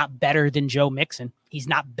Conner. He's not better than Joe Mixon. He's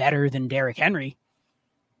not better than Derrick Henry.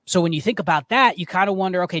 So when you think about that, you kind of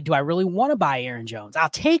wonder, okay, do I really want to buy Aaron Jones? I'll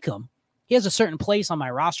take him. He has a certain place on my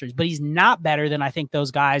rosters, but he's not better than I think those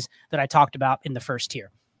guys that I talked about in the first tier.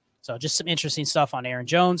 So just some interesting stuff on Aaron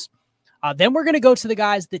Jones. Then we're going to go to the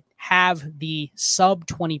guys that have the sub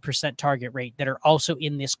 20% target rate that are also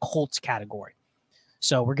in this Colts category.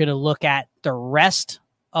 So we're going to look at the rest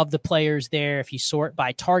of the players there. If you sort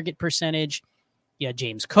by target percentage, you have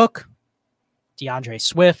James Cook, DeAndre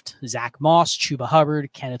Swift, Zach Moss, Chuba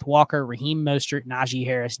Hubbard, Kenneth Walker, Raheem Mostert, Najee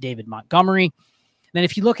Harris, David Montgomery. And then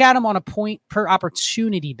if you look at them on a point per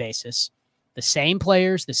opportunity basis, the same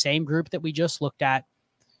players, the same group that we just looked at,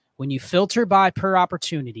 when you filter by per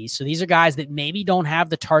opportunity, so these are guys that maybe don't have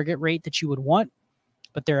the target rate that you would want,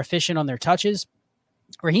 but they're efficient on their touches.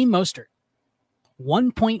 Raheem Mostert,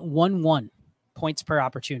 1.11 points per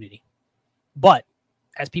opportunity. But,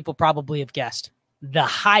 as people probably have guessed, the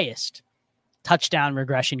highest touchdown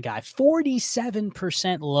regression guy,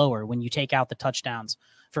 47% lower when you take out the touchdowns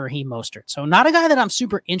for Raheem Mostert. So not a guy that I'm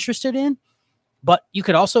super interested in, But you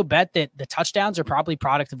could also bet that the touchdowns are probably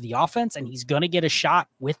product of the offense, and he's going to get a shot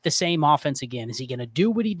with the same offense again. Is he going to do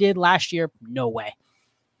what he did last year? No way.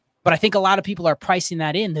 But I think a lot of people are pricing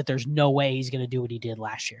that in, that there's no way he's going to do what he did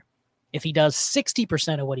last year. If he does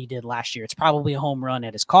 60% of what he did last year, it's probably a home run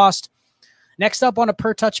at his cost. Next up on a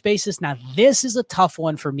per touch basis. Now, this is a tough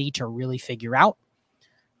one for me to really figure out.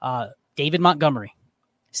 David Montgomery,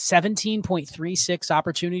 17.36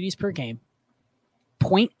 opportunities per game,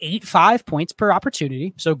 0.85 points per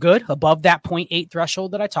opportunity. So good, above that 0.8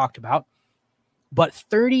 threshold that I talked about, but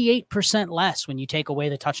 38% less when you take away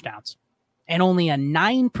the touchdowns and only a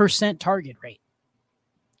 9% target rate.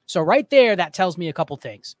 So right there, that tells me a couple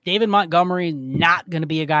things. David Montgomery, not going to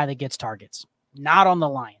be a guy that gets targets, not on the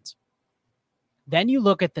Lions. Then you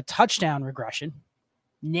look at the touchdown regression,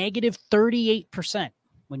 negative 38%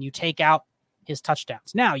 when you take out his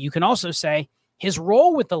touchdowns. Now, you can also say his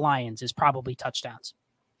role with the Lions is probably touchdowns.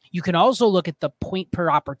 You can also look at the point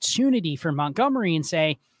per opportunity for Montgomery and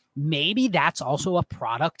say, maybe that's also a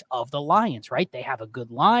product of the Lions, right? They have a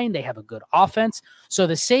good line. They have a good offense. So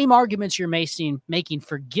the same arguments you're making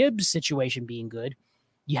for Gibbs' situation being good,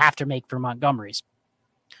 you have to make for Montgomery's.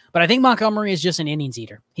 But I think Montgomery is just an innings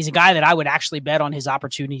eater. He's a guy that I would actually bet on his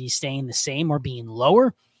opportunities staying the same or being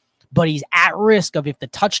lower, but he's at risk of, if the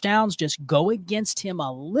touchdowns just go against him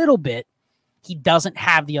a little bit, he doesn't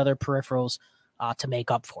have the other peripherals to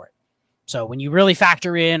make up for it. So when you really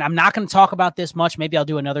factor in, I'm not going to talk about this much. Maybe I'll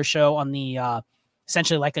do another show on the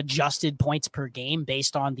essentially like adjusted points per game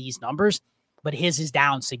based on these numbers, but his is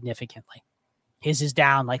down significantly. His is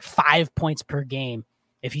down like 5 points per game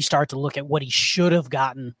if you start to look at what he should have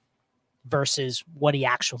gotten versus what he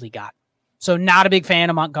actually got. So not a big fan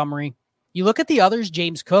of Montgomery. You look at the others,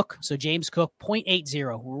 James Cook. So James Cook,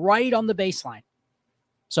 0.80, right on the baseline.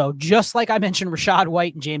 So just like I mentioned Rachaad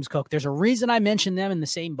White and James Cook, there's a reason I mentioned them in the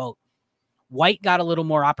same boat. White got a little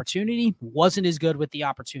more opportunity, wasn't as good with the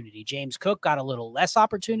opportunity. James Cook got a little less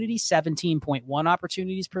opportunity, 17.1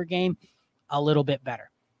 opportunities per game, a little bit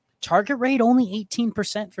better. Target rate only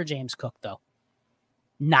 18% for James Cook, though.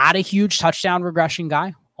 Not a huge touchdown regression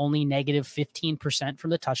guy, only negative 15% from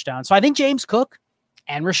the touchdown. So I think James Cook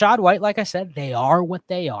and Rachaad White, like I said, they are what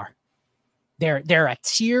they are. They're a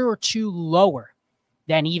tier or two lower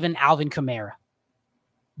than even Alvin Kamara.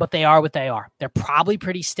 But they are what they are. They're probably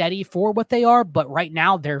pretty steady for what they are, but right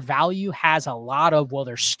now their value has a lot of, well,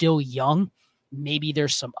 they're still young. Maybe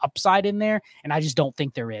there's some upside in there, and I just don't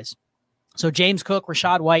think there is. So James Cook,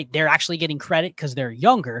 Rachaad White, they're actually getting credit because they're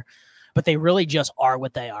younger, but they really just are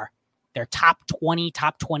what they are. They're top 20,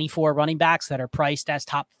 top 24 running backs that are priced as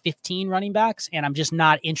top 15 running backs, and I'm just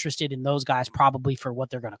not interested in those guys probably for what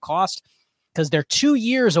they're going to cost, because they're 2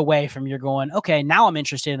 years away from you're going, okay, now I'm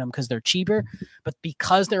interested in them because they're cheaper. But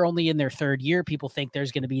because they're only in their third year, people think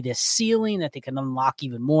there's going to be this ceiling that they can unlock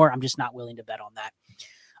even more. I'm just not willing to bet on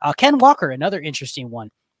that. Ken Walker, another interesting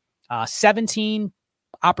one. 17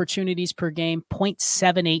 opportunities per game,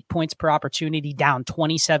 0.78 points per opportunity, down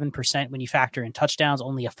 27% when you factor in touchdowns,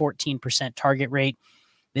 only a 14% target rate.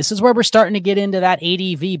 This is where we're starting to get into that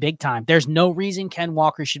ADV big time. There's no reason Ken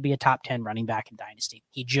Walker should be a top 10 running back in Dynasty.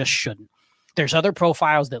 He just shouldn't. There's other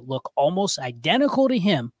profiles that look almost identical to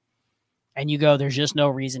him, and you go, there's just no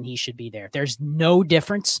reason he should be there. There's no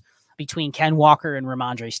difference between Ken Walker and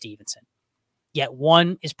Ramondre Stevenson, yet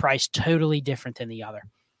one is priced totally different than the other.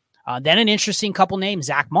 Then an interesting couple names,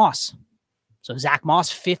 Zach Moss. So Zach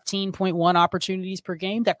Moss, 15.1 opportunities per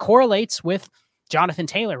game. That correlates with Jonathan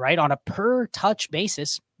Taylor, right? On a per-touch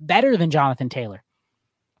basis, better than Jonathan Taylor.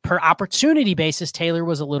 Per opportunity basis, Taylor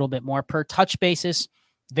was a little bit more. Per touch basis,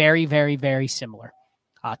 very, very, very similar.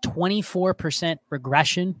 24%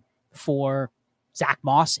 regression for Zach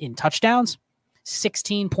Moss in touchdowns,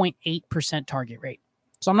 16.8% target rate.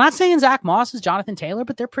 So I'm not saying Zach Moss is Jonathan Taylor,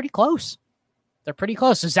 but they're pretty close. They're pretty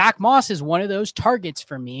close. So Zach Moss is one of those targets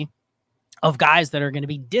for me of guys that are going to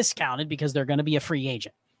be discounted because they're going to be a free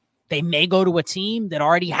agent. They may go to a team that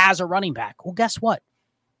already has a running back. Well, guess what?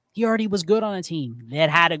 He already was good on a team that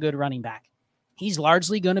had a good running back. He's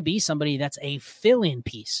largely going to be somebody that's a fill-in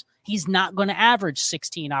piece. He's not going to average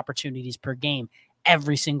 16 opportunities per game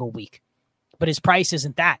every single week. But his price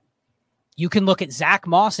isn't that. You can look at Zach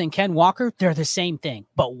Moss and Ken Walker. They're the same thing,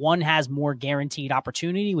 but one has more guaranteed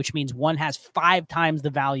opportunity, which means one has 5 times the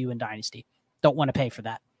value in Dynasty. Don't want to pay for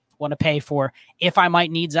that. Want to pay for, if I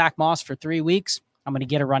might need Zach Moss for 3 weeks, I'm going to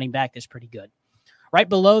get a running back that's pretty good. Right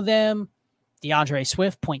below them, DeAndre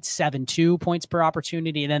Swift, 0.72 points per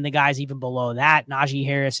opportunity. And then the guys even below that, Najee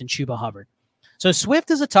Harris and Chuba Hubbard. So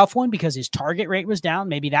Swift is a tough one because his target rate was down.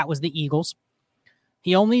 Maybe that was the Eagles.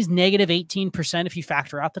 He only is negative 18% if you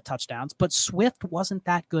factor out the touchdowns, but Swift wasn't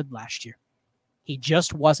that good last year. He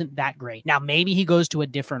just wasn't that great. Now, maybe he goes to a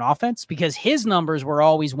different offense because his numbers were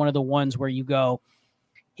always one of the ones where you go,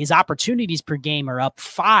 his opportunities per game are up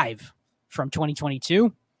 5 from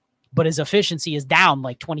 2022, but his efficiency is down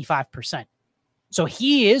like 25%. So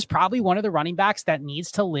he is probably one of the running backs that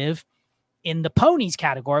needs to live in the ponies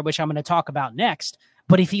category, which I'm going to talk about next.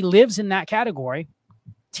 But if he lives in that category,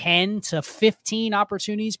 10 to 15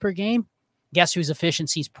 opportunities per game, guess whose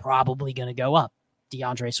efficiency is probably going to go up?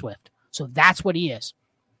 DeAndre Swift. So that's what he is.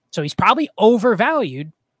 So he's probably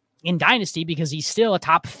overvalued in Dynasty because he's still a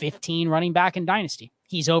top 15 running back in Dynasty.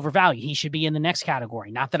 He's overvalued. He should be in the next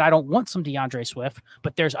category. Not that I don't want some DeAndre Swift,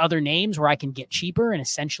 but there's other names where I can get cheaper and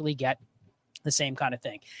essentially get the same kind of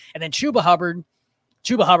thing. And then Chuba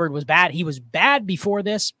Hubbard was bad. He was bad before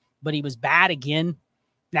this, but he was bad again.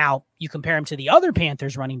 Now, you compare him to the other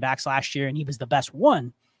Panthers running backs last year, and he was the best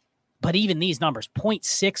one. But even these numbers,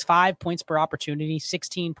 0.65 points per opportunity,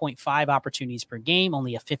 16.5 opportunities per game,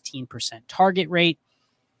 only a 15% target rate.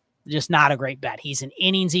 Just not a great bet. He's an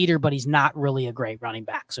innings eater, but he's not really a great running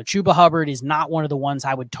back. So Chuba Hubbard is not one of the ones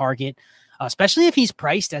I would target, especially if he's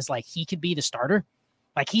priced as like he could be the starter.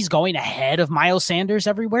 Like he's going ahead of Miles Sanders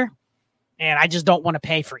everywhere. And I just don't want to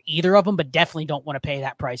pay for either of them, but definitely don't want to pay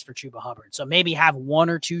that price for Chuba Hubbard. So maybe have 1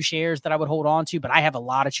 or 2 shares that I would hold on to, but I have a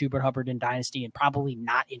lot of Chuba Hubbard in Dynasty and probably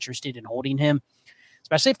not interested in holding him,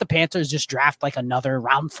 especially if the Panthers just draft like another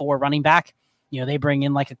round 4 running back. You know, they bring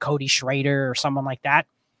in like a Cody Schrader or someone like that.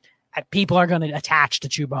 People are going to attach to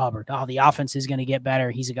Chuba Hubbard. Oh, the offense is going to get better.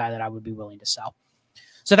 He's a guy that I would be willing to sell.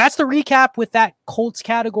 So that's the recap with that Colts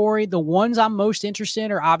category. The ones I'm most interested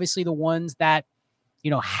in are obviously the ones that, you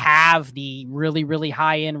know, have the really, really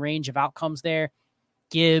high-end range of outcomes there.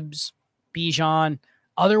 Gibbs, Bijan.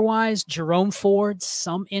 Otherwise, Jerome Ford,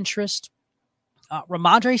 some interest.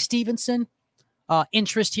 Ramondre Stevenson,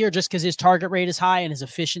 interest here just because his target rate is high and his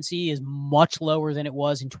efficiency is much lower than it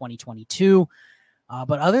was in 2022.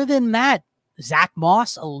 But other than that, Zach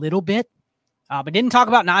Moss, a little bit. But didn't talk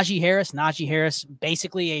about Najee Harris. Najee Harris,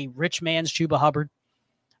 basically a rich man's Chuba Hubbard.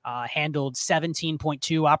 Handled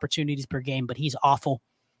 17.2 opportunities per game, but he's awful.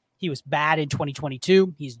 He was bad in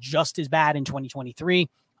 2022. He's just as bad in 2023.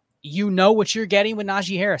 You know what you're getting with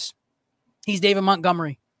Najee Harris. He's David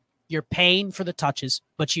Montgomery. You're paying for the touches,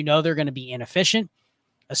 but you know they're going to be inefficient,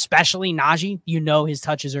 especially Najee. You know his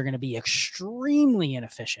touches are going to be extremely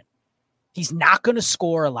inefficient. He's not going to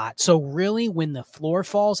score a lot. So really, when the floor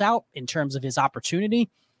falls out in terms of his opportunity,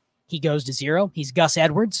 he goes to 0. He's Gus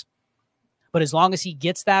Edwards. But as long as he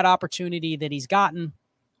gets that opportunity that he's gotten,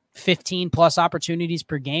 15-plus opportunities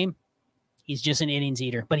per game, he's just an innings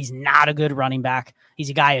eater. But he's not a good running back. He's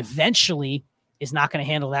a guy eventually is not going to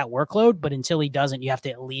handle that workload. But until he doesn't, you have to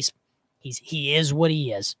at least – he is what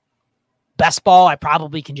he is. Best ball, I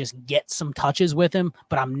probably can just get some touches with him,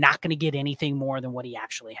 but I'm not going to get anything more than what he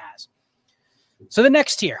actually has. So the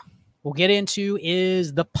next tier we'll get into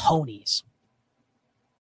is the ponies.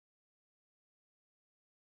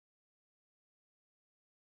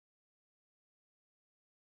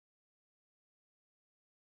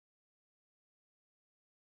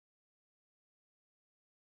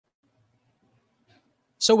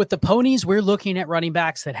 So with the ponies, we're looking at running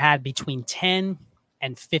backs that had between 10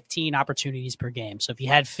 and 15 opportunities per game. So if you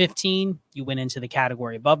had 15, you went into the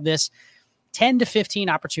category above this. 10 to 15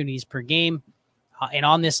 opportunities per game. And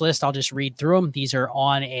on this list, I'll just read through them. These are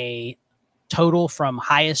on a total from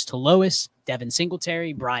highest to lowest. Devin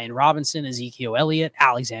Singletary, Brian Robinson, Ezekiel Elliott,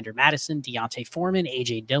 Alexander Madison, Deontay Foreman,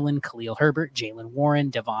 A.J. Dillon, Khalil Herbert, Jalen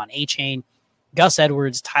Warren, Devon Achane, Gus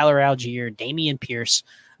Edwards, Tyler Algier, Damian Pierce,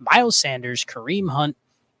 Miles Sanders, Kareem Hunt,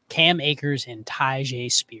 Cam Akers, and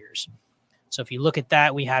Tyjae Spears. So if you look at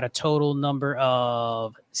that, we had a total number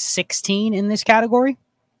of 16 in this category.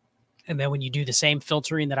 And then when you do the same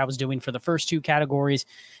filtering that I was doing for the first 2 categories,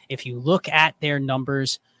 if you look at their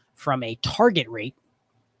numbers from a target rate,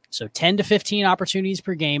 so 10 to 15 opportunities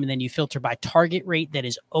per game, and then you filter by target rate that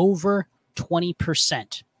is over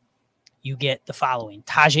 20%, you get the following.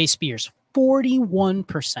 Tyjae Spears,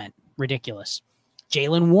 41%. Ridiculous.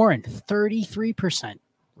 Jalen Warren, 33%.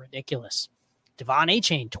 Ridiculous. Devon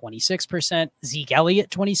Achane, 26%. Zeke Elliott,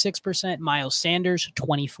 26%. Miles Sanders,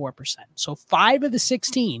 24%. So 5 of the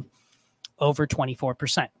 16 over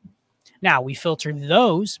 24%. Now, we filtered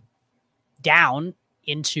those down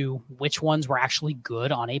into which ones were actually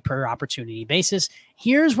good on a per opportunity basis.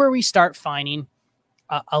 Here's where we start finding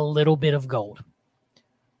a little bit of gold.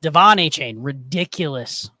 Devon Achane,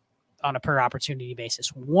 ridiculous on a per opportunity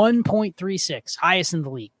basis. 1.36, highest in the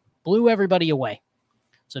league. Blew everybody away.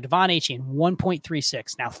 So Devon Achane,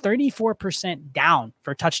 1.36. Now 34% down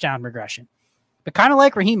for touchdown regression. But kind of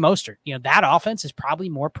like Raheem Mostert, that offense is probably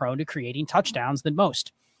more prone to creating touchdowns than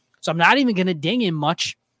most. So I'm not even going to ding him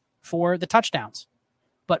much for the touchdowns.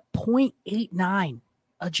 But 0.89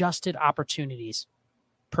 adjusted opportunities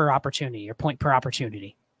per opportunity, or point per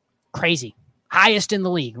opportunity. Crazy. Highest in the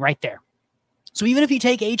league right there. So even if you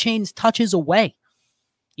take A-Chain's touches away,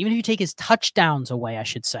 even if you take his touchdowns away, I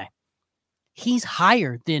should say, he's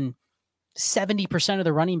higher than 70% of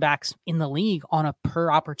the running backs in the league on a per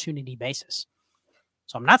opportunity basis.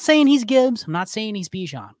 So I'm not saying he's Gibbs. I'm not saying he's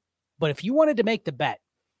Bijan. But if you wanted to make the bet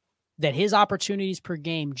that his opportunities per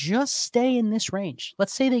game just stay in this range,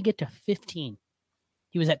 let's say they get to 15.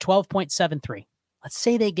 He was at 12.73. Let's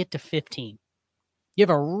say they get to 15. You have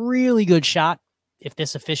a really good shot, if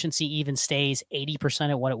this efficiency even stays 80%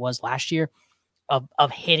 at what it was last year,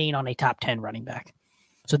 of hitting on a top 10 running back.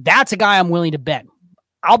 So that's a guy I'm willing to bet.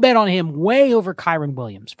 I'll bet on him way over Kyron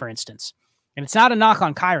Williams, for instance. And it's not a knock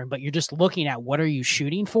on Kyron, but you're just looking at what are you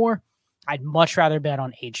shooting for. I'd much rather bet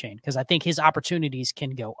on A-Chain because I think his opportunities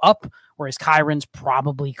can go up, whereas Kyron's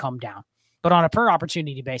probably come down. But on a per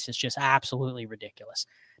opportunity basis, just absolutely ridiculous.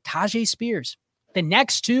 Tajay Spears. The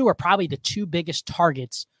next two are probably the two biggest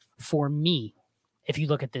targets for me if you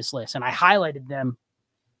look at this list. And I highlighted them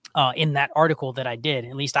in that article that I did.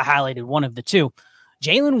 At least I highlighted one of the two.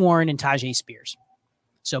 Jaylen Warren and Tajay Spears.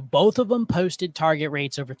 So both of them posted target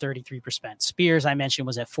rates over 33%. Spears, I mentioned,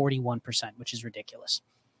 was at 41%, which is ridiculous.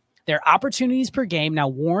 Their opportunities per game, now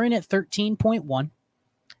Warren at 13.1,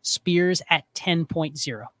 Spears at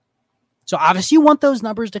 10.0. So obviously you want those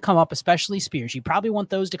numbers to come up, especially Spears. You probably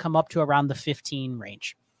want those to come up to around the 15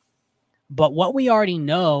 range. But what we already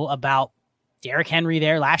know about Derrick Henry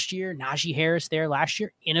there last year, Najee Harris there last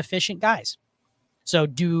year, inefficient guys. So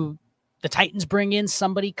do the Titans bring in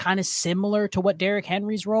somebody kind of similar to what Derrick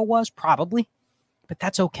Henry's role was? Probably, but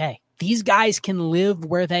that's okay. These guys can live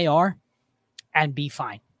where they are and be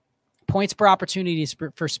fine. Points per opportunities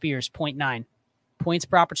for Spears, 0.9. Points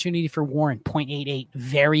per opportunity for Warren, 0.88.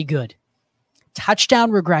 Very good.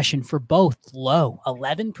 Touchdown regression for both, low.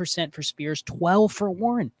 11% for Spears, 12 for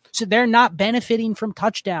Warren. So they're not benefiting from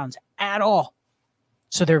touchdowns at all.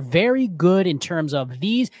 So they're very good in terms of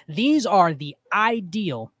these. These are the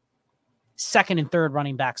ideal second and third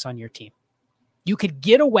running backs on your team. You could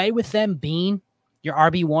get away with them being your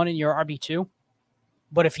RB1 and your RB2,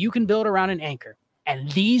 but if you can build around an anchor,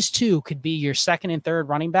 and these two could be your second and third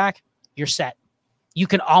running back, you're set. You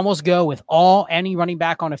can almost go with any running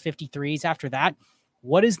back on a 53s after that.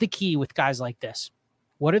 What is the key with guys like this?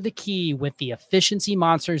 What are the key with the efficiency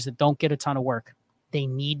monsters that don't get a ton of work? They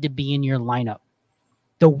need to be in your lineup.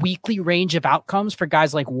 The weekly range of outcomes for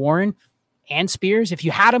guys like Warren and Spears, if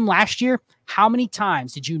you had them last year, how many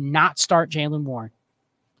times did you not start Jaylen Warren?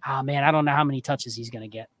 Oh, man, I don't know how many touches he's going to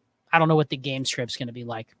get. I don't know what the game script's going to be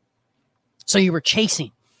like. So you were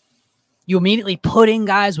chasing. You immediately put in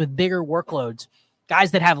guys with bigger workloads,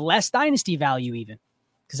 guys that have less dynasty value even,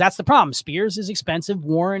 because that's the problem. Spears is expensive.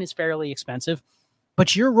 Warren is fairly expensive.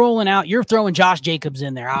 But you're rolling out, you're throwing Josh Jacobs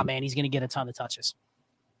in there. Oh, man, he's going to get a ton of touches.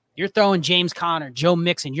 You're throwing James Conner, Joe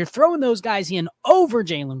Mixon. You're throwing those guys in over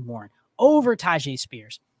Jaylen Warren, over Tajay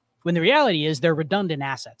Spears, when the reality is they're redundant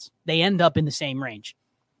assets. They end up in the same range.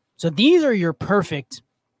 So these are your perfect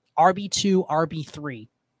RB2, RB3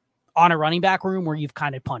 on a running back room where you've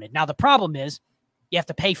kind of punted. Now, the problem is you have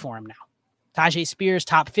to pay for him now. Tajay Spears,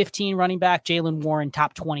 top 15 running back. Jaylen Warren,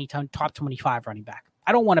 top 20, top 25 running back.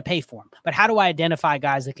 I don't want to pay for him. But how do I identify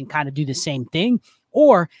guys that can kind of do the same thing?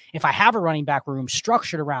 Or if I have a running back room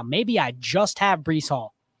structured around, maybe I just have Breece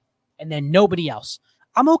Hall and then nobody else.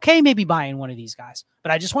 I'm okay maybe buying one of these guys.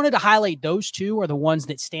 But I just wanted to highlight those two are the ones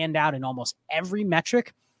that stand out in almost every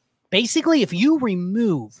metric. Basically, if you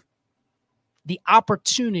remove the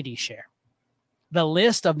opportunity share, the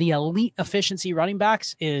list of the elite efficiency running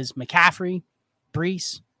backs is McCaffrey,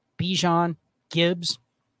 Breece, Bijan, Gibbs,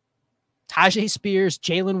 Tajay Spears,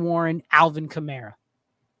 Jaylen Warren, Alvin Kamara,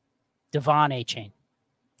 Devon A-Chain.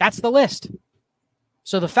 That's the list.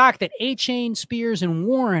 So the fact that A-Chain, Spears, and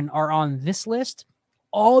Warren are on this list,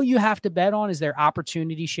 all you have to bet on is their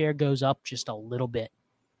opportunity share goes up just a little bit.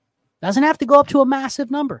 Doesn't have to go up to a massive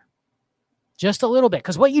number. Just a little bit.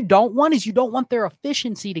 Because what you don't want is you don't want their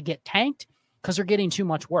efficiency to get tanked because they're getting too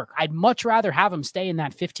much work. I'd much rather have them stay in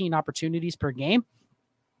that 15 opportunities per game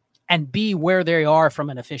and be where they are from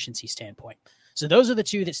an efficiency standpoint. So those are the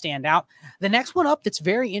two that stand out. The next one up that's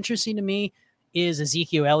very interesting to me is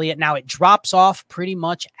Ezekiel Elliott. Now it drops off pretty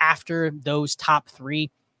much after those top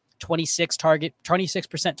three.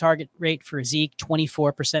 26% target rate for Zeke,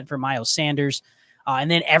 24% for Miles Sanders, and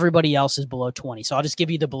then everybody else is below 20. So I'll just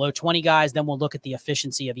give you the below 20 guys, then we'll look at the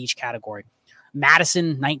efficiency of each category.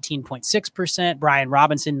 Madison, 19.6%. Brian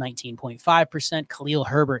Robinson, 19.5%. Khalil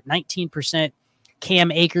Herbert, 19%.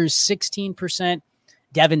 Cam Akers, 16%.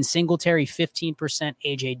 Devin Singletary, 15%.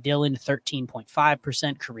 A.J. Dillon,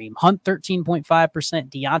 13.5%. Kareem Hunt, 13.5%.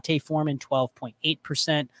 Deontay Foreman,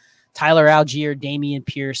 12.8%. Tyler Algier, Damian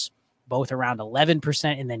Pierce, both around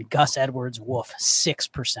 11%. And then Gus Edwards,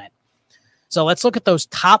 6%. So let's look at those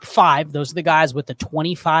top 5. Those are the guys with the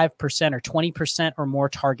 25% or 20% or more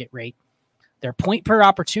target rate. Their point per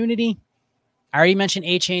opportunity, I already mentioned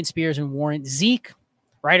A-Chain, Spears, and Warren. Zeke,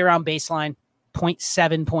 right around baseline,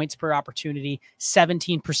 0.7 points per opportunity,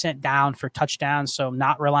 17% down for touchdowns, so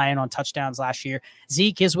not relying on touchdowns last year.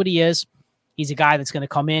 Zeke is what he is. He's a guy that's going to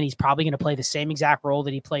come in. He's probably going to play the same exact role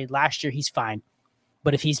that he played last year. He's fine.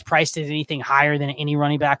 But if he's priced at anything higher than any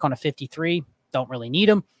running back on a 53, don't really need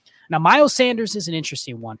him. Now, Miles Sanders is an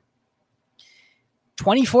interesting one.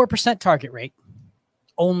 24% target rate,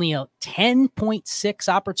 only a 10.6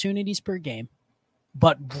 opportunities per game,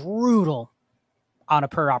 but brutal on a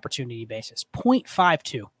per opportunity basis.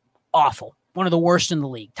 0.52, awful. One of the worst in the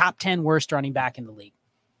league. Top 10 worst running back in the league.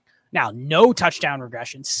 Now, no touchdown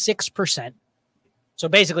regression, 6%. So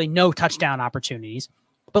basically no touchdown opportunities,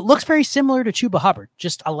 but looks very similar to Chuba Hubbard,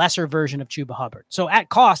 just a lesser version of Chuba Hubbard. So at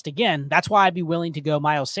cost, again, that's why I'd be willing to go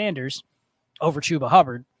Miles Sanders over Chuba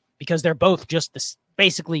Hubbard, because they're both just this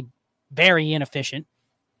basically very inefficient,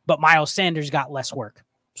 but Miles Sanders got less work.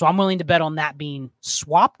 So I'm willing to bet on that being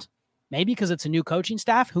swapped, maybe because it's a new coaching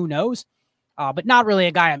staff, who knows? But not really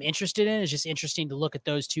a guy I'm interested in. It's just interesting to look at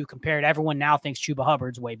those two compared. Everyone now thinks Chuba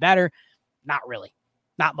Hubbard's way better. Not really.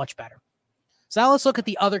 Not much better. So now let's look at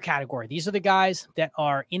the other category. These are the guys that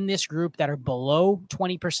are in this group that are below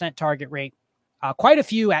 20% target rate. Quite a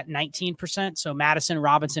few at 19%. So Madison,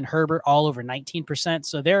 Robinson, Herbert, all over 19%.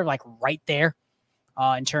 So they're like right there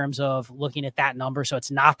in terms of looking at that number. So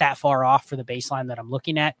it's not that far off for the baseline that I'm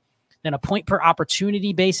looking at. Then a point per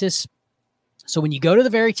opportunity basis. So when you go to the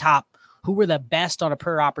very top, who were the best on a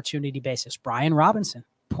per opportunity basis? Brian Robinson,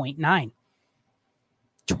 0.9.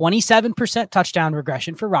 27% touchdown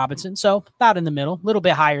regression for Robinson, so about in the middle, a little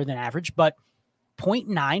bit higher than average, but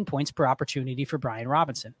 0.9 points per opportunity for Brian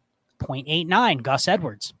Robinson. 0.89, Gus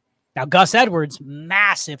Edwards. Now, Gus Edwards,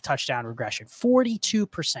 massive touchdown regression,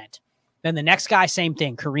 42%. Then the next guy, same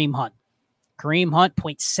thing, Kareem Hunt. Kareem Hunt,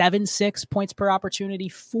 0.76 points per opportunity,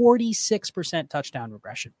 46% touchdown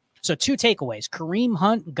regression. So two takeaways, Kareem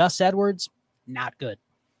Hunt, Gus Edwards, not good.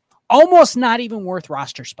 Almost not even worth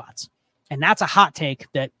roster spots. And that's a hot take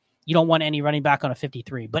that you don't want any running back on a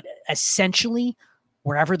 53. But essentially,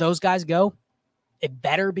 wherever those guys go, it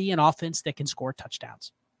better be an offense that can score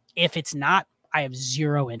touchdowns. If it's not, I have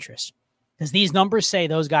zero interest. Because these numbers say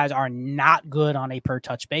those guys are not good on a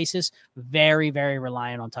per-touch basis. Very, very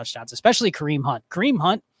reliant on touchdowns, especially Kareem Hunt. Kareem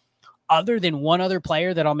Hunt, other than one other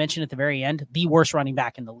player that I'll mention at the very end, the worst running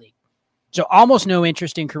back in the league. So almost no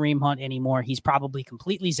interest in Kareem Hunt anymore. He's probably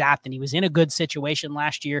completely zapped, and he was in a good situation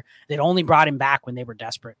last year that only brought him back when they were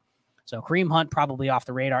desperate. So Kareem Hunt probably off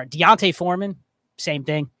the radar. Deontay Foreman, same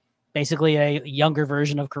thing. Basically a younger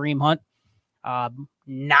version of Kareem Hunt.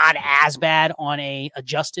 Not as bad on a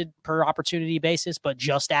adjusted per opportunity basis, but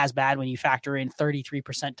just as bad when you factor in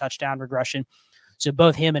 33% touchdown regression. So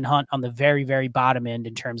both him and Hunt on the very, very bottom end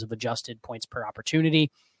in terms of adjusted points per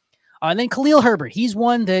opportunity. And then Khalil Herbert, he's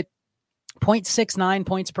one that 0.69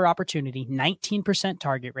 points per opportunity, 19%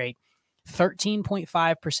 target rate,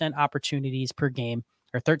 13.5% opportunities per game,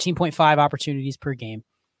 or 13.5 opportunities per game,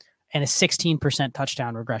 and a 16%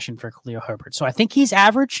 touchdown regression for Khalil Herbert. So I think he's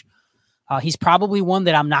average. He's probably one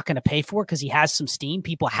that I'm not going to pay for because he has some steam.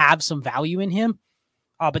 People have some value in him.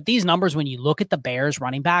 But these numbers, when you look at the Bears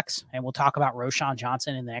running backs, and we'll talk about Roschon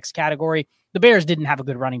Johnson in the next category, the Bears didn't have a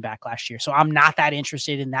good running back last year. So I'm not that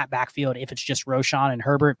interested in that backfield. If it's just Roschon and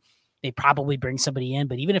Herbert, they probably bring somebody in,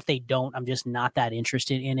 but even if they don't, I'm just not that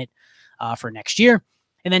interested in it for next year.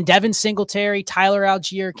 And then Devin Singletary, Tyler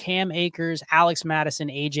Algier, Cam Akers, Alex Madison,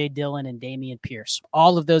 A.J. Dillon, and Damian Pierce.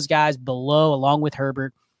 All of those guys below, along with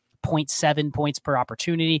Herbert, 0.7 points per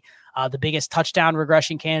opportunity. The biggest touchdown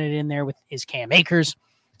regression candidate in there is Cam Akers.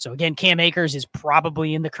 So again, Cam Akers is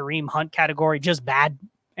probably in the Kareem Hunt category, just bad.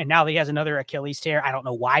 And now he has another Achilles tear. I don't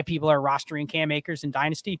know why people are rostering Cam Akers in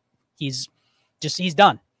Dynasty. He's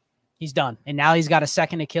done. He's done. And now he's got a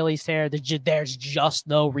second Achilles tear. There's just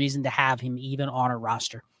no reason to have him even on a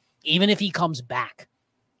roster. Even if he comes back,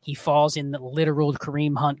 he falls in the literal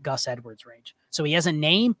Kareem Hunt, Gus Edwards range. So he has a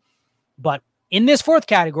name, but in this fourth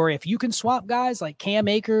category, if you can swap guys like Cam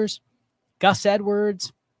Akers, Gus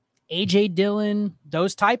Edwards, A.J. Dillon,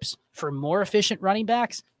 those types for more efficient running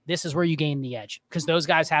backs, this is where you gain the edge because those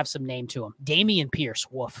guys have some name to them. Damian Pierce,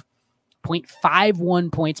 woof.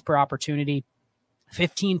 0.51 points per opportunity,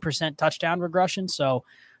 15% touchdown regression. So,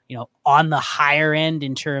 on the higher end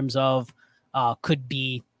in terms of could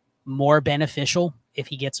be more beneficial if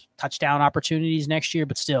he gets touchdown opportunities next year,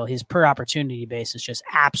 but still his per opportunity base is just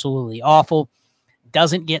absolutely awful.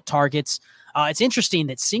 Doesn't get targets. It's interesting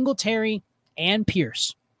that Singletary and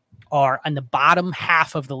Pierce are on the bottom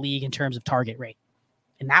half of the league in terms of target rate.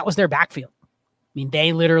 And that was their backfield. I mean,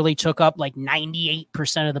 they literally took up like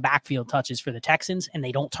 98% of the backfield touches for the Texans, and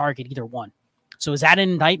they don't target either one. So is that an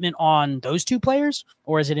indictment on those two players,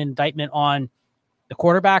 or is it an indictment on the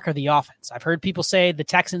quarterback or the offense? I've heard people say the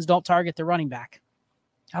Texans don't target the running back.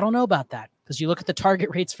 I don't know about that, because you look at the target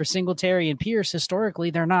rates for Singletary and Pierce,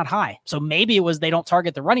 historically, they're not high. So maybe it was they don't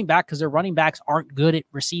target the running back because their running backs aren't good at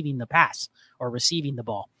receiving the pass or receiving the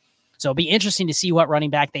ball. So it'll be interesting to see what running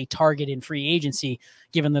back they target in free agency,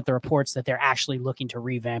 given that the reports that they're actually looking to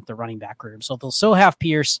revamp the running back room. So they'll still have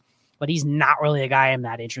Pierce, but he's not really a guy I'm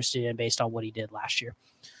that interested in based on what he did last year.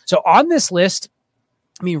 So on this list,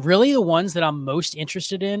 I mean, really the ones that I'm most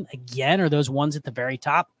interested in, again, are those ones at the very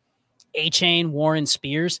top. A-Chain, Warren,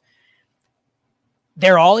 Spears.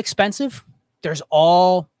 They're all expensive. There's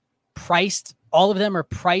all priced. All of them are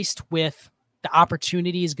priced with the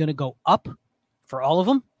opportunity is going to go up for all of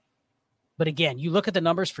them. But again, you look at the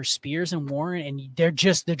numbers for Spears and Warren, and they're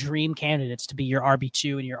just the dream candidates to be your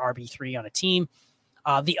RB2 and your RB3 on a team.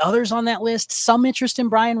 The others on that list, some interest in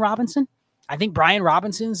Brian Robinson. I think Brian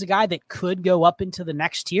Robinson is a guy that could go up into the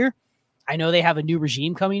next tier. I know they have a new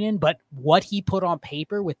regime coming in, but what he put on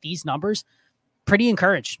paper with these numbers, pretty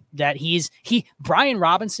encouraged that Brian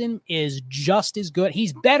Robinson is just as good.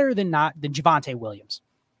 He's better than Javonte Williams.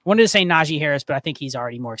 I wanted to say Najee Harris, but I think he's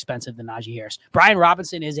already more expensive than Najee Harris. Brian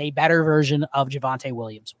Robinson is a better version of Javonte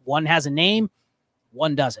Williams. One has a name,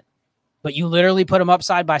 one doesn't. But you literally put them up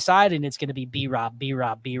side by side, and it's going to be B-Rob,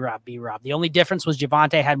 B-Rob, B-Rob, B-Rob. The only difference was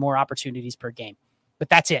Javonte had more opportunities per game. But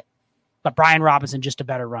that's it. But Brian Robinson, just a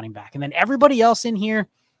better running back. And then everybody else in here,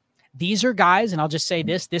 these are guys, and I'll just say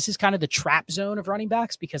this is kind of the trap zone of running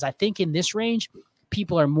backs, because I think in this range,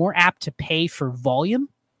 people are more apt to pay for volume,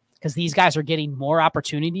 because these guys are getting more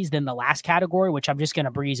opportunities than the last category, which I'm just going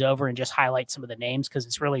to breeze over and just highlight some of the names because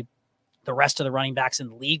it's really the rest of the running backs in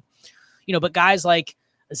the league. But guys like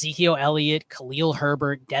Ezekiel Elliott, Khalil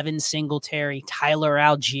Herbert, Devin Singletary, Tyler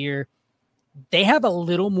Algier, they have a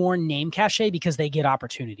little more name cachet because they get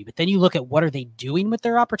opportunity. But then you look at what are they doing with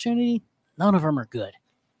their opportunity? None of them are good.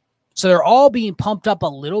 So they're all being pumped up a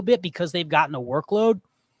little bit because they've gotten a workload,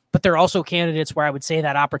 but they're also candidates where I would say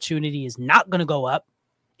that opportunity is not going to go up.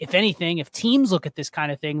 If anything, if teams look at this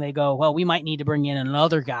kind of thing, they go, well, we might need to bring in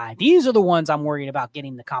another guy. These are the ones I'm worried about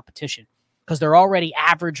getting the competition because they're already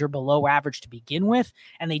average or below average to begin with,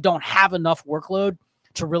 and they don't have enough workload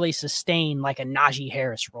to really sustain like a Najee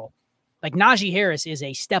Harris role. Like Najee Harris is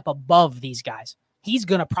a step above these guys. He's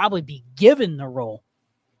going to probably be given the role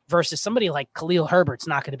versus somebody like Khalil Herbert's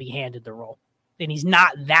not going to be handed the role. And he's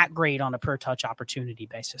not that great on a per touch opportunity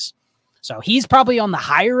basis. So he's probably on the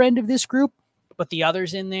higher end of this group. But the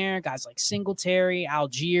others in there, guys like Singletary,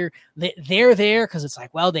 Algier, they're there because it's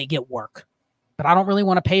like, well, they get work. But I don't really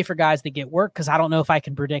want to pay for guys that get work because I don't know if I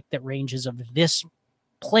can predict that ranges of this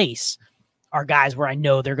place are guys where I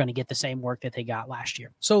know they're going to get the same work that they got last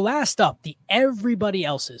year. So last up, the everybody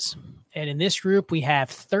else's. And in this group, we have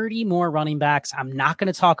 30 more running backs. I'm not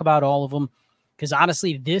going to talk about all of them because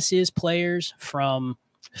honestly, this is players from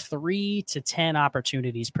 3 to 10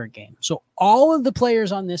 opportunities per game. So all of the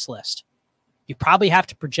players on this list, you probably have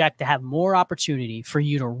to project to have more opportunity for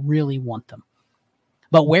you to really want them.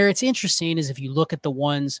 But where it's interesting is if you look at the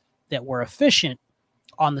ones that were efficient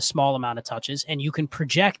on the small amount of touches, and you can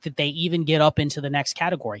project that they even get up into the next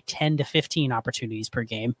category, 10 to 15 opportunities per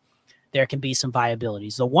game, there can be some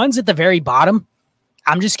viabilities. The ones at the very bottom,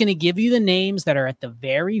 I'm just going to give you the names that are at the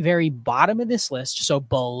very, very bottom of this list. So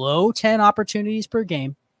below 10 opportunities per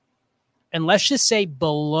game, and let's just say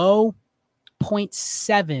below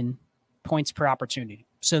 0.7 points per opportunity.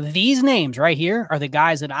 So these names right here are the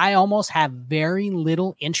guys that I almost have very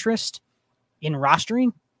little interest in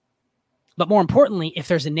rostering. But more importantly, if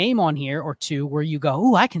there's a name on here or two where you go,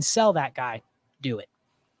 ooh, I can sell that guy, do it.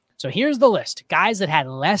 So here's the list. Guys that had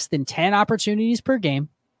less than 10 opportunities per game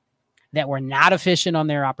that were not efficient on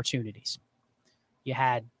their opportunities. You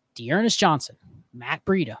had Dearness Johnson, Matt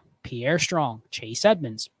Breida, Pierre Strong, Chase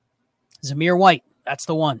Edmonds, Zamir White. That's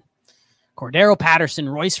the one. Cordero Patterson,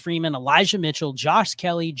 Royce Freeman, Elijah Mitchell, Josh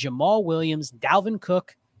Kelly, Jamal Williams, Dalvin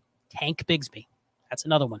Cook, Tank Bigsby. That's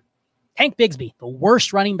another one. Tank Bigsby, the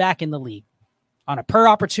worst running back in the league. On a per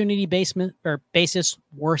opportunity basis,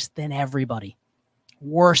 worse than everybody.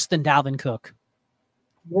 Worse than Dalvin Cook.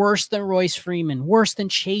 Worse than Royce Freeman, worse than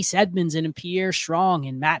Chase Edmonds and Pierre Strong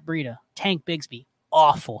and Matt Breida, Tank Bigsby.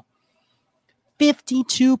 Awful.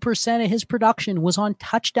 52% of his production was on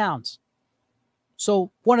touchdowns.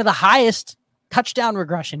 So one of the highest touchdown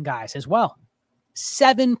regression guys as well.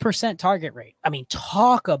 7% target rate. I mean,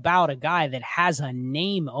 talk about a guy that has a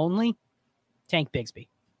name only. Tank Bigsby.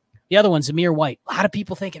 The other one, Zamir White. A lot of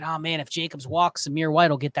people thinking, oh man, if Jacobs walks, Zamir White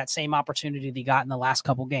will get that same opportunity that he got in the last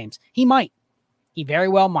couple games. He might. He very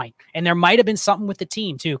well might. And there might have been something with the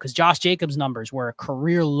team too, because Josh Jacobs' numbers were a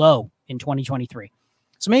career low in 2023.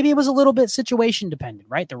 So maybe it was a little bit situation dependent,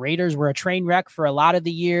 right? The Raiders were a train wreck for a lot of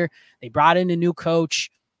the year. They brought in a new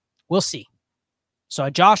coach. We'll see. So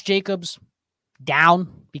Josh Jacobs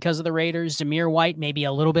down because of the Raiders. Zamir White maybe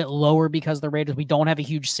a little bit lower because of the Raiders. We don't have a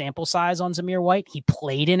huge sample size on Zamir White. He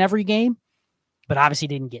played in every game, but obviously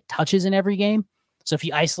didn't get touches in every game. So if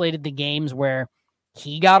you isolated the games where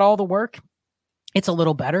he got all the work, it's a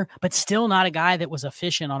little better, but still not a guy that was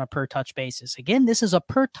efficient on a per touch basis. Again, this is a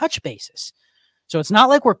per touch basis. So it's not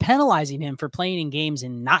like we're penalizing him for playing in games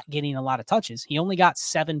and not getting a lot of touches. He only got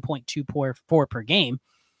 7.24 per game.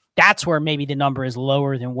 That's where maybe the number is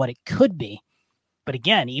lower than what it could be. But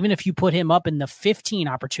again, even if you put him up in the 15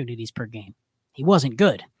 opportunities per game, he wasn't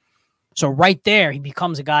good. So right there, he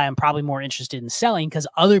becomes a guy I'm probably more interested in selling because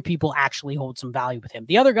other people actually hold some value with him.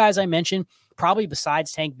 The other guys I mentioned, probably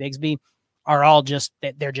besides Tank Bigsby, are all just,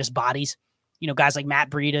 they're just bodies. You know, guys like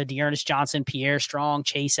Matt Breida, Dearness Johnson, Pierre Strong,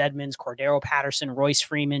 Chase Edmonds, Cordero Patterson, Royce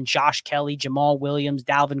Freeman, Josh Kelly, Jamal Williams,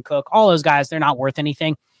 Dalvin Cook, all those guys, they're not worth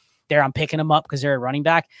anything. I'm picking them up because they're a running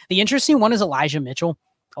back. The interesting one is Elijah Mitchell.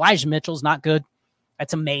 Elijah Mitchell's not good.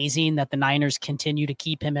 It's amazing that the Niners continue to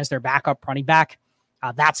keep him as their backup running back.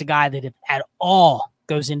 That's a guy that if at all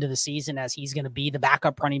goes into the season as he's going to be the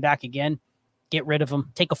backup running back again, get rid of him.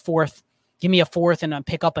 Take a fourth. Give me a fourth and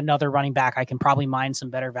pick up another running back. I can probably mine some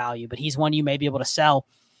better value, but he's one you may be able to sell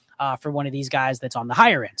for one of these guys that's on the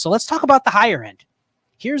higher end. So let's talk about the higher end.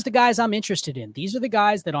 Here's the guys I'm interested in. These are the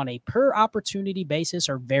guys that on a per opportunity basis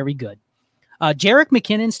are very good. Jerick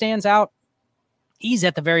McKinnon stands out. He's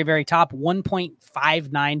at the very, very top,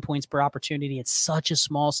 1.59 points per opportunity. It's such a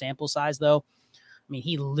small sample size, though. I mean,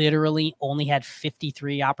 he literally only had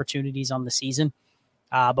 53 opportunities on the season.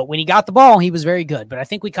 But when he got the ball, he was very good. But I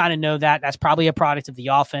think we kind of know that. That's probably a product of the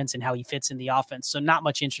offense and how he fits in the offense. So not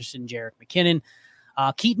much interest in Jerick McKinnon.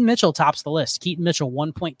 Keaton Mitchell tops the list. Keaton Mitchell,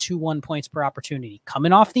 1.21 points per opportunity.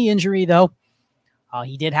 Coming off the injury, though,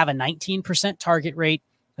 he did have a 19% target rate.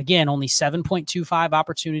 Again, only 7.25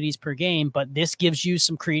 opportunities per game, but this gives you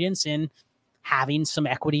some credence in having some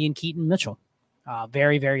equity in Keaton Mitchell.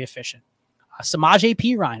 Very, very efficient. Samaje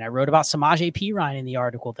Perine. I wrote about Samaje Perine in the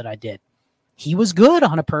article that I did. He was good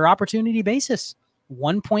on a per opportunity basis.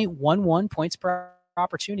 1.11 points per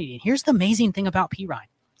opportunity. And here's the amazing thing about Perine.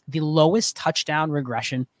 The lowest touchdown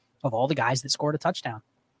regression of all the guys that scored a touchdown.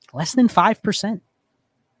 Less than 5%.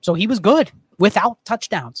 So he was good without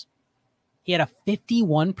touchdowns. He had a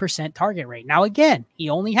 51% target rate. Now, again, he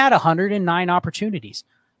only had 109 opportunities,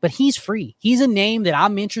 but he's free. He's a name that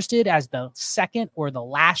I'm interested as the second or the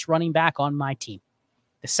last running back on my team.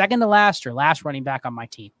 The second to last or last running back on my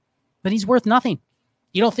team. But he's worth nothing.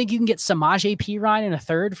 You don't think you can get Samaje Perine in a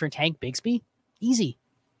third for Tank Bigsby? Easy.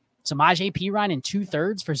 Samaje Perine in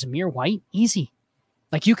 2/3 for Zamir White? Easy.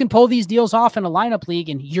 Like you can pull these deals off in a lineup league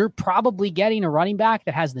and you're probably getting a running back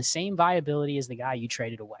that has the same viability as the guy you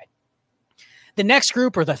traded away. The next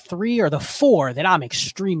group are the 3 or the 4 that I'm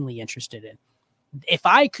extremely interested in. If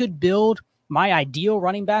I could build my ideal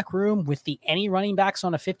running back room with any running backs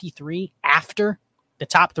on a 53 after the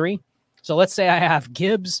top 3. So let's say I have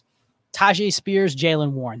Gibbs, Tajay Spears,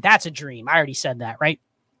 Jaylen Warren. That's a dream. I already said that, right?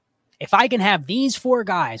 If I can have these 4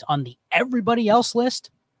 guys on the everybody else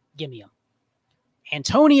list, give me them.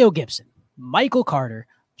 Antonio Gibson, Michael Carter,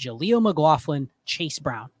 Jaleel McLaughlin, Chase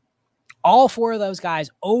Brown. All 4 of those guys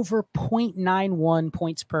over 0.91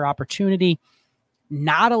 points per opportunity.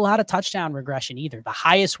 Not a lot of touchdown regression either. The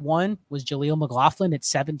highest one was Jaleel McLaughlin at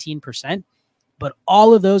 17%, but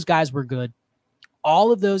all of those guys were good.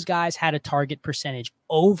 All of those guys had a target percentage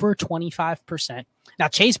over 25%. Now,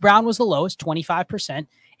 Chase Brown was the lowest, 25%.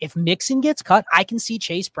 If Mixon gets cut, I can see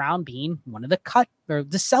Chase Brown being one of the cut or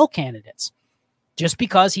the sell candidates just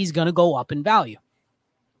because he's going to go up in value.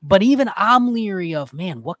 But even I'm leery of,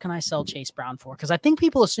 man, what can I sell Chase Brown for? Because I think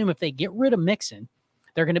people assume if they get rid of Mixon,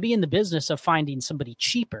 they're going to be in the business of finding somebody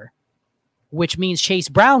cheaper, which means Chase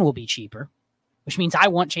Brown will be cheaper, which means I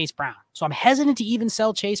want Chase Brown. So I'm hesitant to even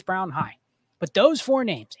sell Chase Brown high. But those 4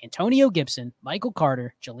 names, Antonio Gibson, Michael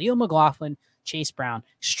Carter, Jaleel McLaughlin, Chase Brown,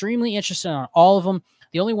 extremely interested on all of them.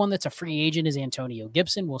 The only one that's a free agent is Antonio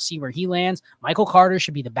Gibson. We'll see where he lands. Michael Carter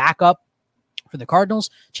should be the backup for the Cardinals.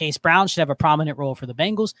 Chase Brown should have a prominent role for the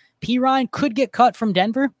Bengals. P. Ryan could get cut from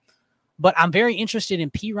Denver, but I'm very interested in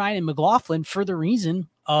P. Ryan and McLaughlin for the reason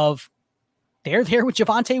of they're there with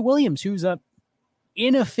Javonte Williams, who's a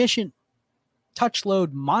inefficient touch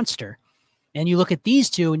load monster. And you look at these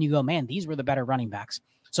two and you go, man, these were the better running backs.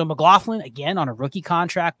 So McLaughlin, again, on a rookie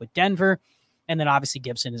contract with Denver. And then obviously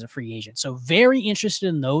Gibson is a free agent. So very interested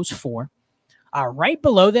in those four. Right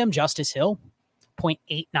below them, Justice Hill,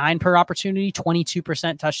 0.89 per opportunity,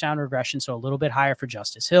 22% touchdown regression. So a little bit higher for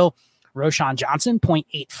Justice Hill. Roschon Johnson,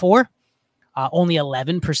 0.84. Only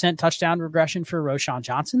 11% touchdown regression for Roschon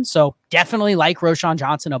Johnson. So definitely like Roschon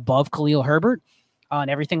Johnson above Khalil Herbert. And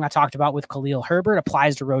everything I talked about with Khalil Herbert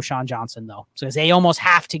applies to Roschon Johnson, though. So they almost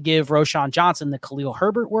have to give Roschon Johnson the Khalil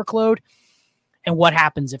Herbert workload. And what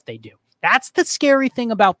happens if they do? That's the scary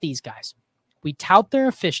thing about these guys. We tout their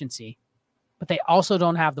efficiency, but they also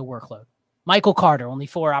don't have the workload. Michael Carter, only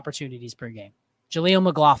 4 opportunities per game. Jaleel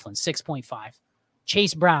McLaughlin, 6.5.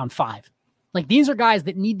 Chase Brown, 5. Like, these are guys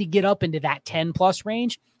that need to get up into that 10-plus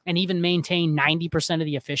range and even maintain 90% of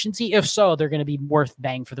the efficiency. If so, they're going to be worth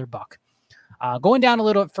bang for their buck. Going down a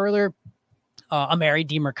little bit further, Amari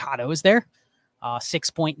DiMercado is there.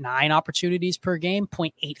 6.9 opportunities per game,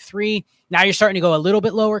 0.83. Now you're starting to go a little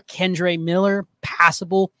bit lower. Kendre Miller,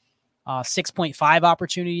 passable, 6.5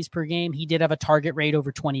 opportunities per game. He did have a target rate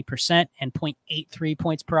over 20% and 0.83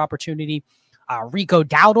 points per opportunity. Rico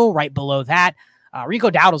Dowdle right below that.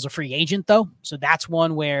 Rico Dowdle's a free agent, though. So that's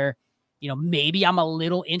one where, maybe I'm a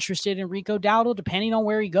little interested in Rico Dowdle, depending on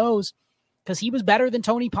where he goes, because he was better than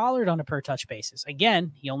Tony Pollard on a per-touch basis.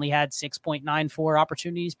 Again, he only had 6.94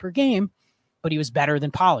 opportunities per game, but he was better than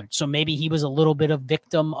Pollard. So maybe he was a little bit of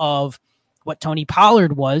victim of what Tony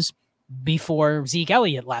Pollard was before Zeke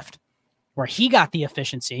Elliott left, where he got the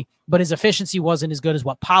efficiency, but his efficiency wasn't as good as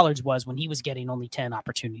what Pollard's was when he was getting only 10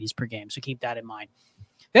 opportunities per game. So keep that in mind.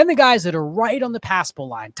 Then the guys that are right on the passable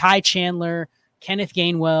line, Ty Chandler, Kenneth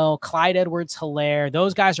Gainwell, Clyde Edwards-Helaire,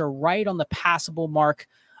 those guys are right on the passable mark.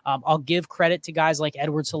 I'll give credit to guys like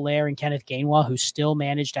Edwards-Helaire and Kenneth Gainwell, who still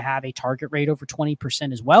managed to have a target rate over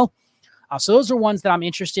 20% as well. So those are ones that I'm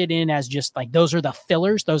interested in as just like, those are the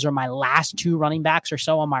fillers. Those are my last 2 running backs or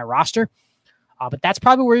so on my roster. But that's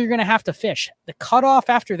probably where you're going to have to fish. The cutoff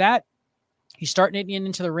after that, you start getting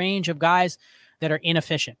into the range of guys that are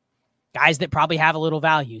inefficient, guys that probably have a little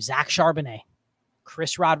value. Zach Charbonnet,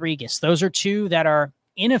 Chris Rodriguez. Those are 2 that are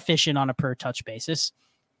inefficient on a per touch basis,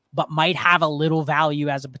 but might have a little value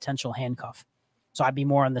as a potential handcuff. So I'd be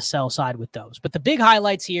more on the sell side with those. But the big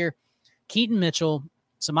highlights here, Keaton Mitchell,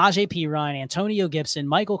 Samaje Perine, Antonio Gibson,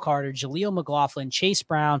 Michael Carter, Jaleel McLaughlin, Chase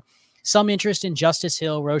Brown, some interest in Justice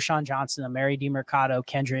Hill, Roschon Johnson, Amari DiMercado,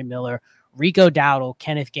 Kendre Miller, Rico Dowdle,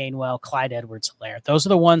 Kenneth Gainwell, Clyde Edwards-Helaire. Those are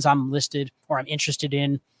the ones I'm interested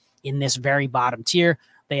in this very bottom tier.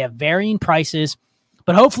 They have varying prices,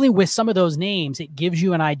 but hopefully with some of those names, it gives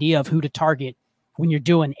you an idea of who to target when you're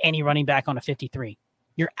doing any running back on a 53.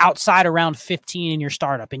 You're outside around 15 in your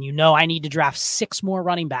startup, and I need to draft 6 more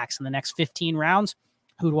running backs in the next 15 rounds.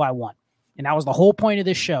 Who do I want? And that was the whole point of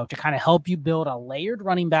this show, to kind of help you build a layered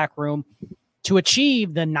running back room to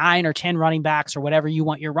achieve the 9 or 10 running backs or whatever you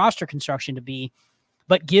want your roster construction to be,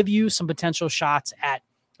 but give you some potential shots at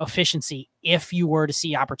efficiency if you were to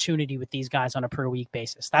see opportunity with these guys on a per week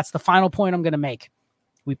basis. That's the final point I'm going to make.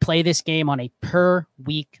 We play this game on a per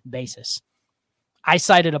week basis. I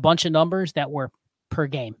cited a bunch of numbers that were per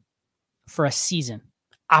game for a season,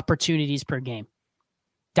 opportunities per game.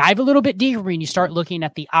 Dive a little bit deeper and you start looking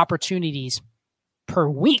at the opportunities per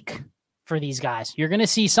week for these guys. You're going to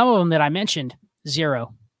see some of them that I mentioned: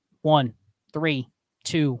 0, 1, 3,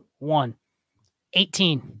 2, 1,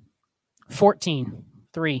 18, 14,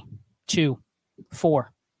 3, 2,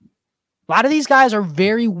 4. A lot of these guys are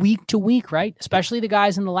very week to week, right? Especially the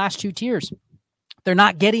guys in the last 2 tiers. They're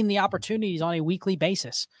not getting the opportunities on a weekly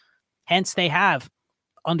basis. Hence, they have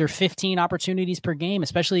under 15 opportunities per game,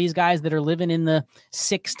 especially these guys that are living in the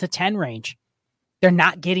 6 to 10 range. They're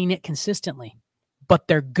not getting it consistently, but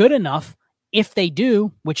they're good enough. If they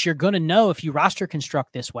do, which you're going to know if you roster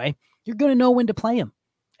construct this way, you're going to know when to play them.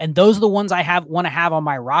 And those are the ones I want to have on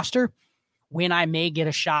my roster when I may get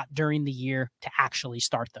a shot during the year to actually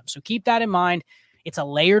start them. So keep that in mind. It's a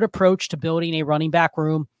layered approach to building a running back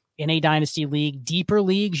room in a dynasty league. Deeper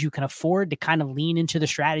leagues, you can afford to kind of lean into the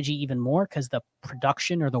strategy even more because the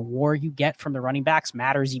production or the WAR you get from the running backs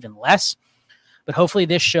matters even less. But hopefully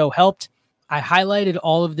this show helped. I highlighted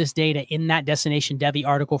all of this data in that Destination Devy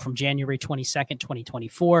article from January 22nd,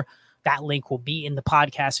 2024. That link will be in the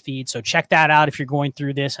podcast feed. So check that out if you're going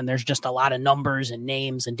through this and there's just a lot of numbers and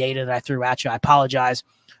names and data that I threw at you. I apologize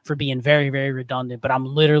for being very, very redundant, but I'm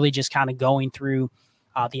literally just kind of going through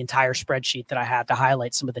the entire spreadsheet that I have to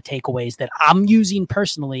highlight some of the takeaways that I'm using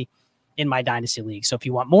personally in my Dynasty League. So if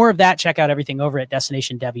you want more of that, check out everything over at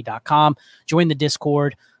destinationdevy.com. Join the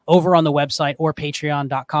Discord over on the website or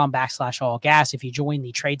patreon.com/allgas. If you join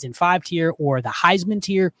the Trades in 5 tier or the Heisman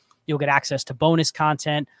tier, you'll get access to bonus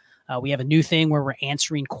content. We have a new thing where we're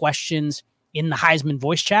answering questions in the Heisman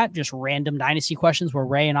voice chat, just random Dynasty questions where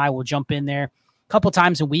Ray and I will jump in there a couple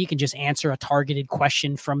times a week and just answer a targeted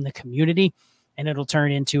question from the community. And it'll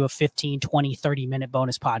turn into a 15, 20, 30-minute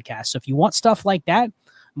bonus podcast. So if you want stuff like that,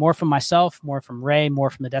 more from myself, more from Ray, more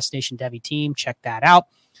from the Destination Devy team, check that out.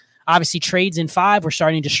 Obviously, Trades in 5, we're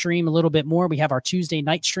starting to stream a little bit more. We have our Tuesday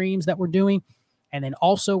night streams that we're doing. And then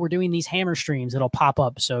also we're doing these hammer streams that'll pop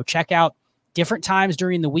up. So check out different times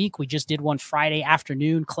during the week. We just did one Friday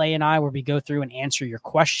afternoon, Clay and I, where we go through and answer your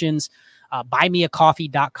questions.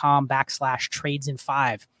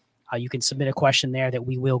 buymeacoffee.com/tradesen5. You can submit a question there that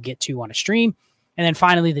we will get to on a stream. And then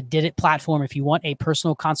finally, the Did It platform. If you want a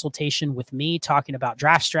personal consultation with me talking about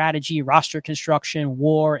draft strategy, roster construction,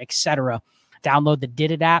 war, etc., download the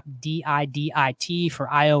Did It app, DIDIT, for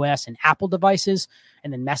iOS and Apple devices,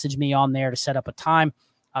 and then message me on there to set up a time.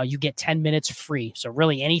 You get 10 minutes free. So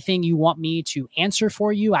really anything you want me to answer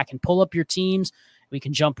for you, I can pull up your teams. We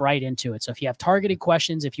can jump right into it. So if you have targeted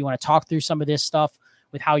questions, if you want to talk through some of this stuff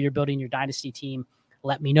with how you're building your Dynasty team,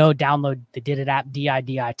 let me know. Download the Did It app,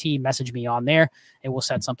 DIDIT, message me on there, and we'll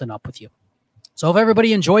set something up with you. So if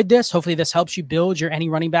everybody enjoyed this, hopefully this helps you build your any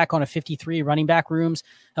running back on a 53 running back rooms,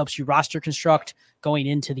 helps you roster construct going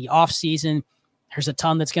into the offseason. There's a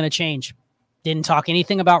ton that's going to change. Didn't talk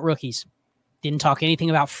anything about rookies. Didn't talk anything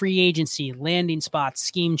about free agency, landing spots,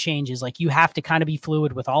 scheme changes. Like, you have to kind of be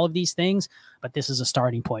fluid with all of these things, but this is a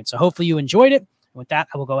starting point. So hopefully you enjoyed it. With that,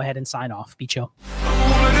 I will go ahead and sign off. Be chill.